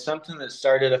 where it's something that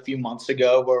started a few months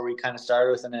ago, where we kind of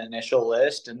started with an initial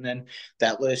list, and then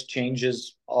that list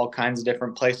changes all kinds of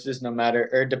different places, no matter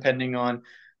or depending on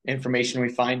information we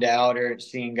find out or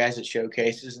seeing guys at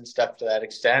showcases and stuff to that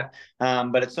extent.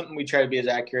 But it's something we try to be as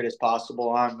accurate as possible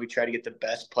on. We try to get the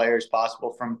best players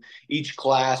possible from each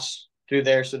class through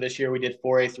there. So this year we did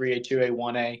 4A, 3A,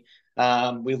 2A,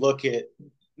 1A. We look at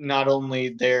not only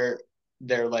their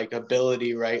like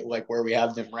ability, right? Like where we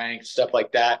have them ranked, stuff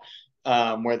like that,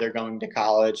 where they're going to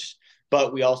college.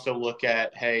 But we also look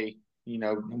at, hey,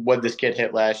 what this kid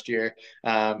hit last year,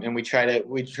 and we try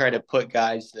to put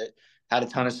guys that had a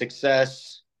ton of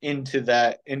success into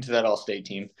that all-state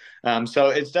team. So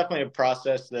it's definitely a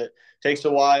process that takes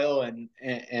a while, and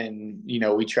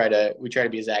we try to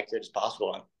be as accurate as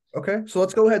possible on. Okay, so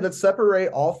let's go ahead. Let's separate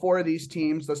all 4 of these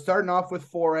teams. Let's starting off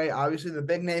with 4A. Obviously, the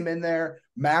big name in there,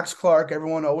 Max Clark.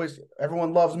 Everyone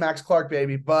loves Max Clark,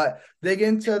 baby. But dig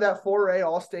into that 4A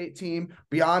All-State team.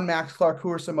 Beyond Max Clark,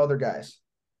 who are some other guys?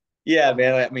 Yeah,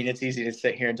 man. I mean, it's easy to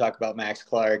sit here and talk about Max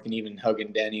Clark and even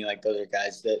Hogan Denny. Like those are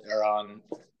guys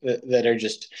that are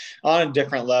just on a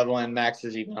different level, and Max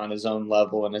is even on his own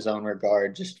level in his own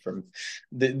regard. Just from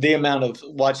the amount of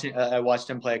watching, I watched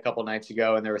him play a couple nights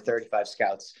ago, and there were 35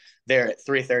 scouts there at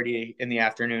 3:30 in the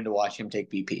afternoon to watch him take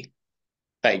BP.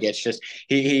 Like it's just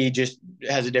he just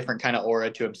has a different kind of aura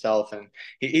to himself, and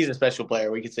he's a special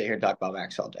player. We could sit here and talk about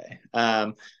Max all day.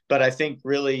 But I think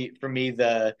really for me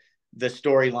the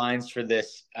storylines for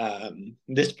this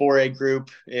 4A group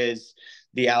is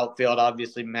the outfield,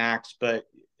 obviously Max, but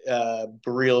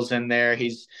Burrell's in there.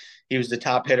 He was the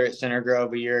top hitter at Center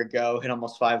Grove a year ago, hit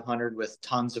almost 500 with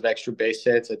tons of extra base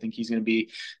hits. I think he's going to be,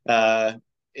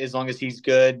 as long as he's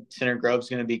good, Center Grove's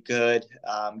going to be good.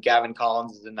 Gavin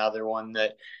Collins is another one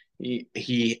that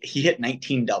he hit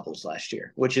 19 doubles last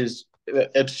year, which is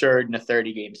absurd in a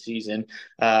 30-game season.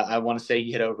 I want to say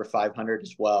he hit over 500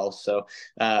 as well. So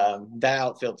that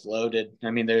outfield's loaded. I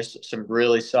mean, there's some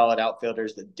really solid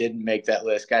outfielders that didn't make that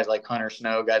list. Guys like Hunter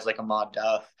Snow, guys like Ahmad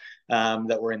Duff,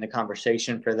 that were in the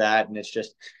conversation for that. And it's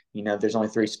just, there's only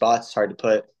 3 spots.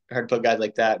 It's to put guys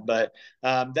like that. But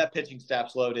that pitching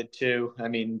staff's loaded too. I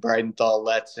mean, Bridenthal,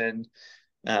 Letson,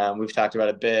 we've talked about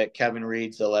a bit. Kevin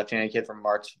Reed's the left-handed kid from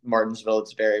Martinsville.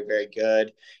 It's very, very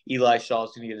good. Eli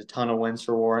Shaw's going to get a ton of wins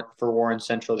for Warren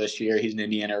Central this year. He's an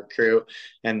Indiana recruit.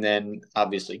 And then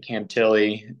obviously Cam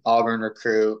Tilley, Auburn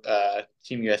recruit,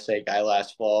 Team USA guy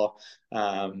last fall.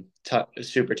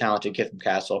 Super talented kid from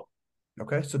Castle.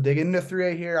 Okay, so digging into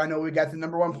 3A here. I know we got the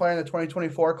number one player in the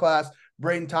 2024 class,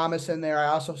 Brayden Thomas, in there. I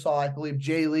also saw, I believe,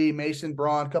 Jay Lee, Mason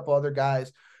Braun, a couple other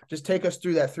guys. Just take us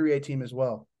through that 3A team as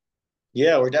well.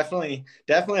 Yeah, we're definitely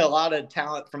a lot of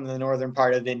talent from the northern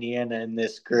part of Indiana in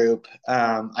this group.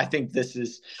 I think this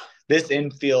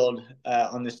infield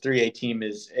on this 3A team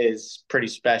is pretty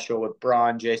special with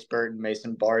Braun, Jace Burton,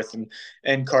 Mason Barth,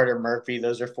 and Carter Murphy.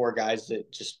 Those are four guys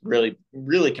that just really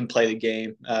can play the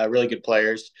game. Really good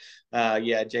players.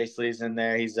 Yeah, Jace Lee's in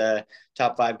there. He's a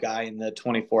top 5 guy in the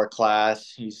 24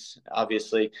 class. He's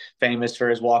obviously famous for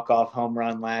his walk-off home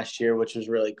run last year, which was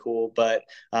really cool. But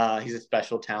he's a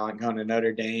special talent going to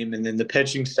Notre Dame. And then the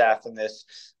pitching staff in this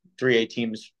 3A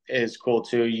teams is cool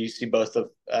too. You see both of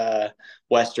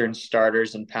Western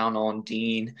starters and Pownall and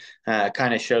Dean.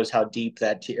 Kind of shows how deep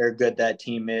or good that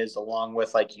team is, along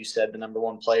with, like you said, the number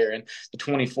one player in the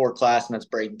 24 class, and that's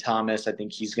Brayden Thomas. I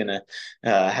think he's gonna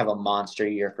have a monster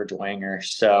year for Dwenger.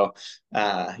 So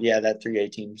yeah, that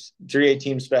 3A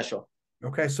team special.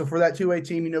 Okay, so for that 2A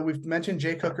team, we've mentioned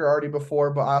Jay Cooker already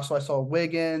before, but also I saw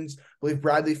Wiggins, I believe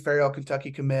Bradley Farrell, Kentucky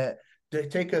commit.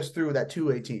 Take us through that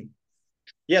 2A team.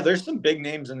 Yeah, there's some big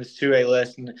names in this 2A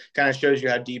list, and kind of shows you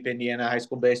how deep Indiana high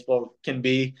school baseball can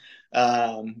be.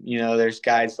 There's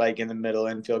guys like in the middle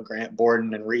infield, Grant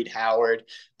Borden and Reed Howard,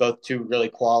 both two really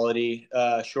quality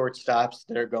shortstops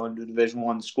that are going to Division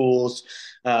I schools.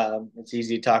 It's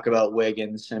easy to talk about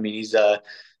Wiggins. I mean, he's a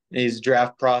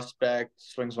draft prospect,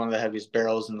 swings one of the heaviest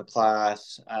barrels in the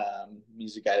class.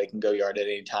 He's a guy that can go yard at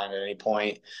any time, at any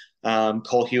point.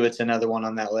 Cole Hewitt's another one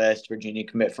on that list, Virginia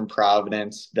commit from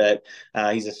Providence. That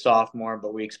he's a sophomore,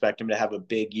 but we expect him to have a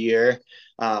big year.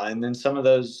 And then some of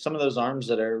those arms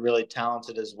that are really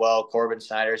talented as well. Corbin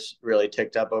Snyder's really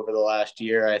ticked up over the last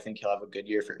year. I think he'll have a good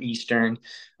year for Eastern.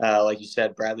 Like you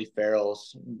said, Bradley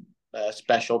Farrell's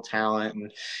special talent,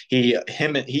 and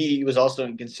he was also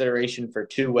in consideration for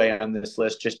 2A on this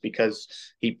list just because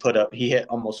he hit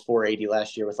almost 480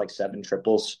 last year with like 7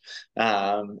 triples.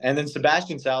 And then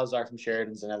Sebastian Salazar from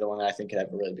Sheridan's another one that I think could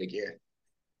have a really big year.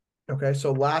 Okay,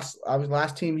 so last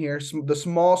team here, the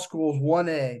small schools,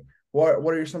 1A.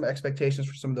 What are some expectations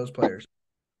for some of those players?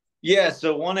 Yeah,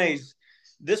 so 1A's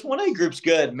this 1A group's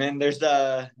good, man. There's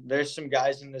some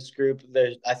guys in this group.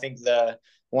 I think the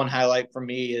one highlight for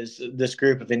me is this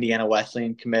group of Indiana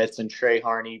Wesleyan commits, and Trey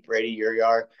Harney, Brady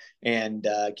Uriar, and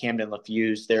Camden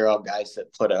LaFuse. They're all guys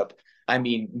that put up,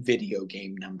 video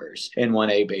game numbers in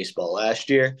 1A baseball last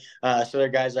year. So they're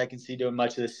guys I can see doing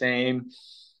much of the same.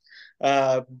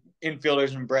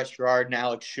 Infielders and Brett Sherrard and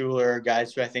Alex Schuler,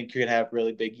 guys who I think could have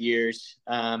really big years.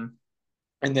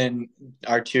 And then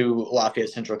our 2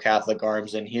 Lafayette Central Catholic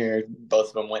arms in here, both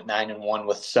of them went 9-1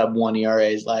 with sub-1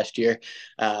 ERAs last year.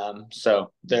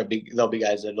 So there'll be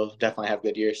guys that'll definitely have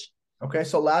good years. Okay,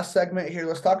 so last segment here,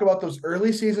 let's talk about those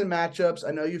early season matchups.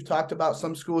 I know you've talked about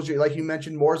some schools, like you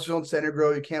mentioned, Mooresville and Center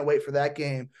Grove. You can't wait for that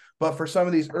game. But for some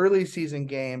of these early season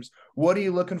games, what are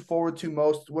you looking forward to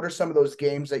most? What are some of those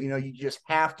games that you just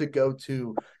have to go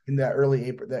to in that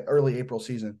early April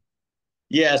season?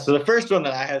 Yeah, so the first one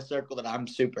that I have circled that I'm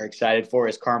super excited for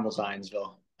is Carmel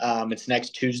Zionsville. It's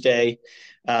next Tuesday.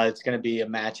 It's going to be a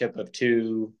matchup of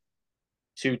two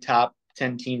top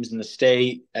 10 teams in the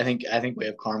state. I think we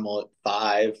have Carmel at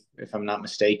 5, if I'm not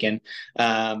mistaken.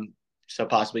 So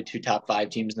possibly 2 top 5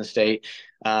 teams in the state.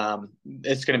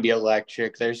 It's going to be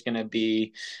electric. There's going to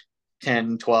be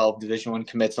 10, 12 Division I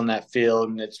commits on that field,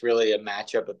 and it's really a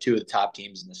matchup of 2 of the top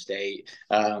teams in the state.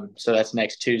 So that's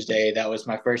next Tuesday. That was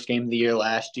my first game of the year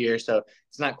last year, so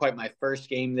it's not quite my first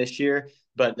game this year,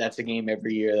 but that's a game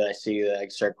every year that I see that I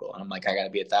circle, and I'm like, I got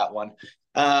to be at that one.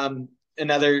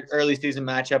 Another early season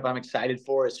matchup I'm excited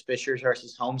for is Fishers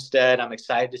versus Homestead. I'm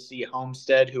excited to see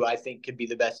Homestead, who I think could be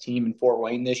the best team in Fort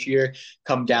Wayne this year,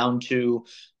 come down to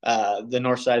the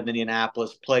north side of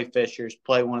Indianapolis, play Fishers,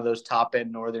 play one of those top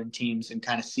end northern teams, and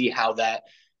kind of see how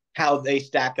they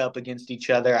stack up against each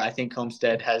other. I think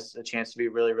Homestead has a chance to be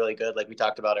really, really good, like we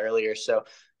talked about earlier. So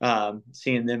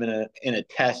seeing them in a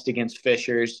test against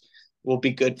Fishers will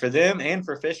be good for them and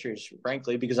for Fishers,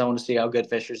 frankly, because I want to see how good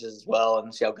Fishers is as well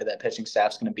and see how good that pitching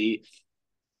staff's going to be.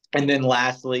 And then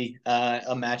lastly,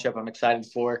 a matchup I'm excited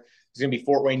for, It's going to be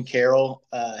Fort Wayne Carroll,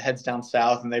 heads down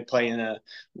south, and they play all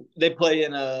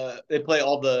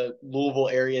the Louisville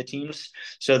area teams.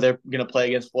 So they're going to play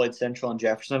against Floyd Central and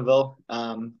Jeffersonville.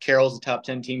 Carroll's a top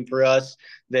 10 team for us.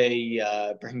 They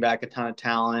bring back a ton of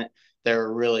talent. They're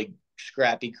a really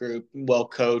scrappy group, well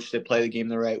coached. They play the game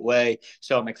the right way.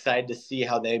 So I'm excited to see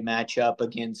how they match up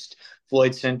against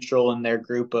Floyd Central and their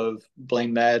group of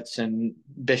Blaine Betts and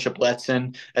Bishop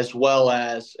Letson, as well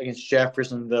as against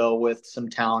Jeffersonville with some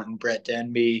talent in Brett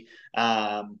Denby,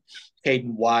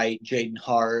 Caden White, Jaden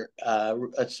Hart,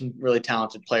 some really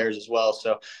talented players as well.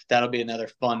 So that'll be another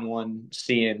fun one,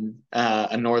 seeing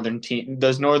a northern team,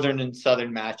 those northern and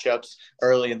southern matchups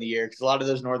early in the year, because a lot of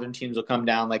those northern teams will come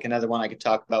down. Like another one I could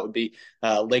talk about would be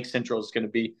Lake Central is going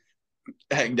to be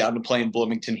heading down to play in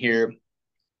Bloomington here,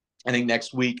 I think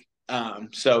next week.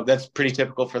 So that's pretty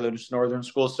typical for those northern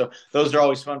schools. So those are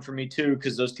always fun for me too,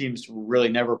 because those teams really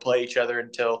never play each other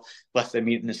unless they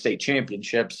meet in the state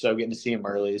championship. So getting to see them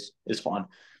early is fun.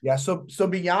 Yeah. So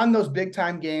beyond those big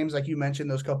time games, like you mentioned,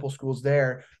 those couple schools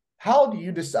there, how do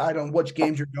you decide on which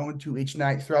games you're going to each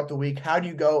night throughout the week? How do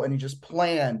you go and you just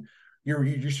plan your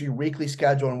weekly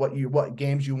schedule and what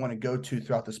games you want to go to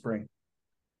throughout the spring?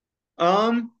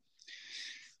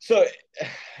 So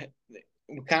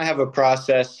we kind of have a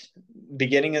process.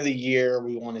 Beginning of the year,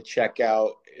 we want to check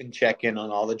out and check in on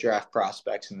all the draft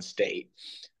prospects in the state.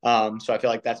 So I feel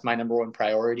like that's my number one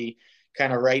priority.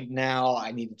 Kind of right now,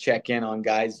 I need to check in on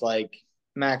guys like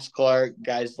Max Clark,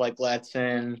 guys like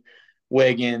Letson,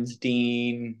 Wiggins,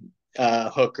 Dean,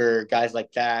 Hooker, guys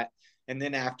like that. And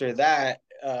then after that,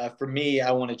 for me,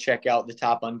 I want to check out the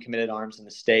top uncommitted arms in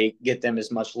the state, get them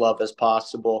as much love as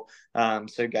possible.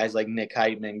 So guys like Nick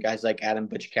Heitman, guys like Adam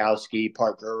Buchkowski,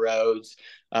 Parker Rhodes,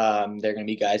 they're going to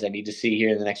be guys I need to see here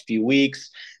in the next few weeks.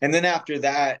 And then after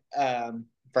that,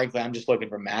 frankly, I'm just looking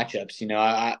for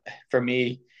matchups. For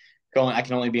me, I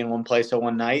can only be in one place at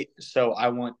one night. So I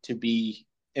want to be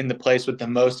in the place with the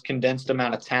most condensed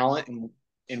amount of talent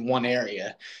in one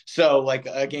area. So like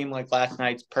a game like last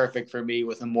night's perfect for me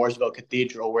with the Mooresville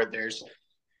Cathedral, where there's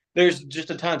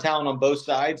just a ton of talent on both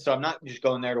sides. So I'm not just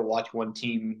going there to watch one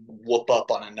team whoop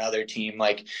up on another team.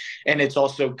 And it's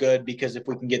also good because if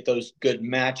we can get those good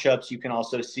matchups, you can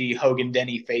also see Hogan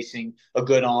Denny facing a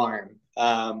good arm,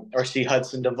 or see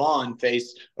Hudson Devon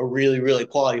face a really, really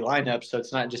quality lineup. So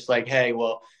it's not just like, hey,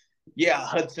 well, yeah,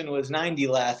 Hudson was 90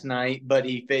 last night, but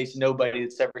he faced nobody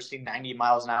that's ever seen 90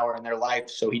 miles an hour in their life.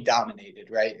 So he dominated,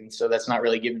 right? And so that's not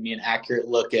really giving me an accurate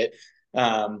look at,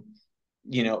 how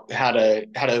to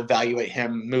evaluate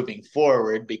him moving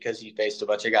forward, because he faced a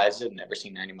bunch of guys that had never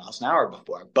seen 90 miles an hour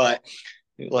before. But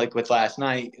like with last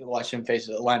night, watch him face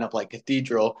a lineup like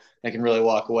Cathedral, I can really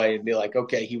walk away and be like,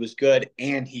 okay, he was good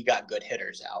and he got good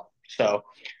hitters out. So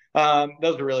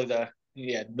those are really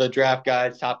the draft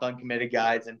guides, top uncommitted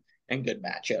guides, and good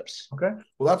matchups. Okay.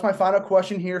 Well, that's my final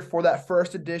question here for that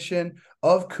first edition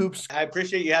of Coop's. I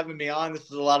appreciate you having me on. This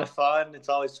is a lot of fun. It's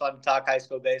always fun to talk high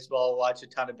school baseball, watch a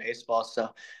ton of baseball. So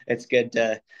it's good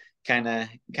to kind of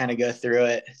go through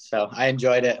it. So I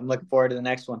enjoyed it. I'm looking forward to the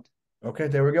next one. Okay,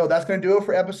 there we go. That's going to do it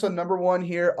for episode number 1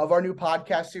 here of our new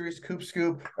podcast series, Coop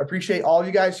Scoop. Appreciate all of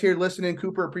you guys here listening.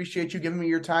 Cooper, appreciate you giving me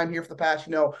your time here for the past,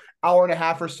 hour and a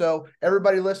half or so.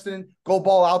 Everybody listening, go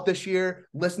ball out this year.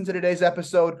 Listen to today's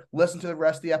episode. Listen to the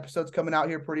rest of the episodes coming out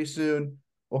here pretty soon.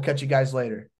 We'll catch you guys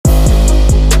later.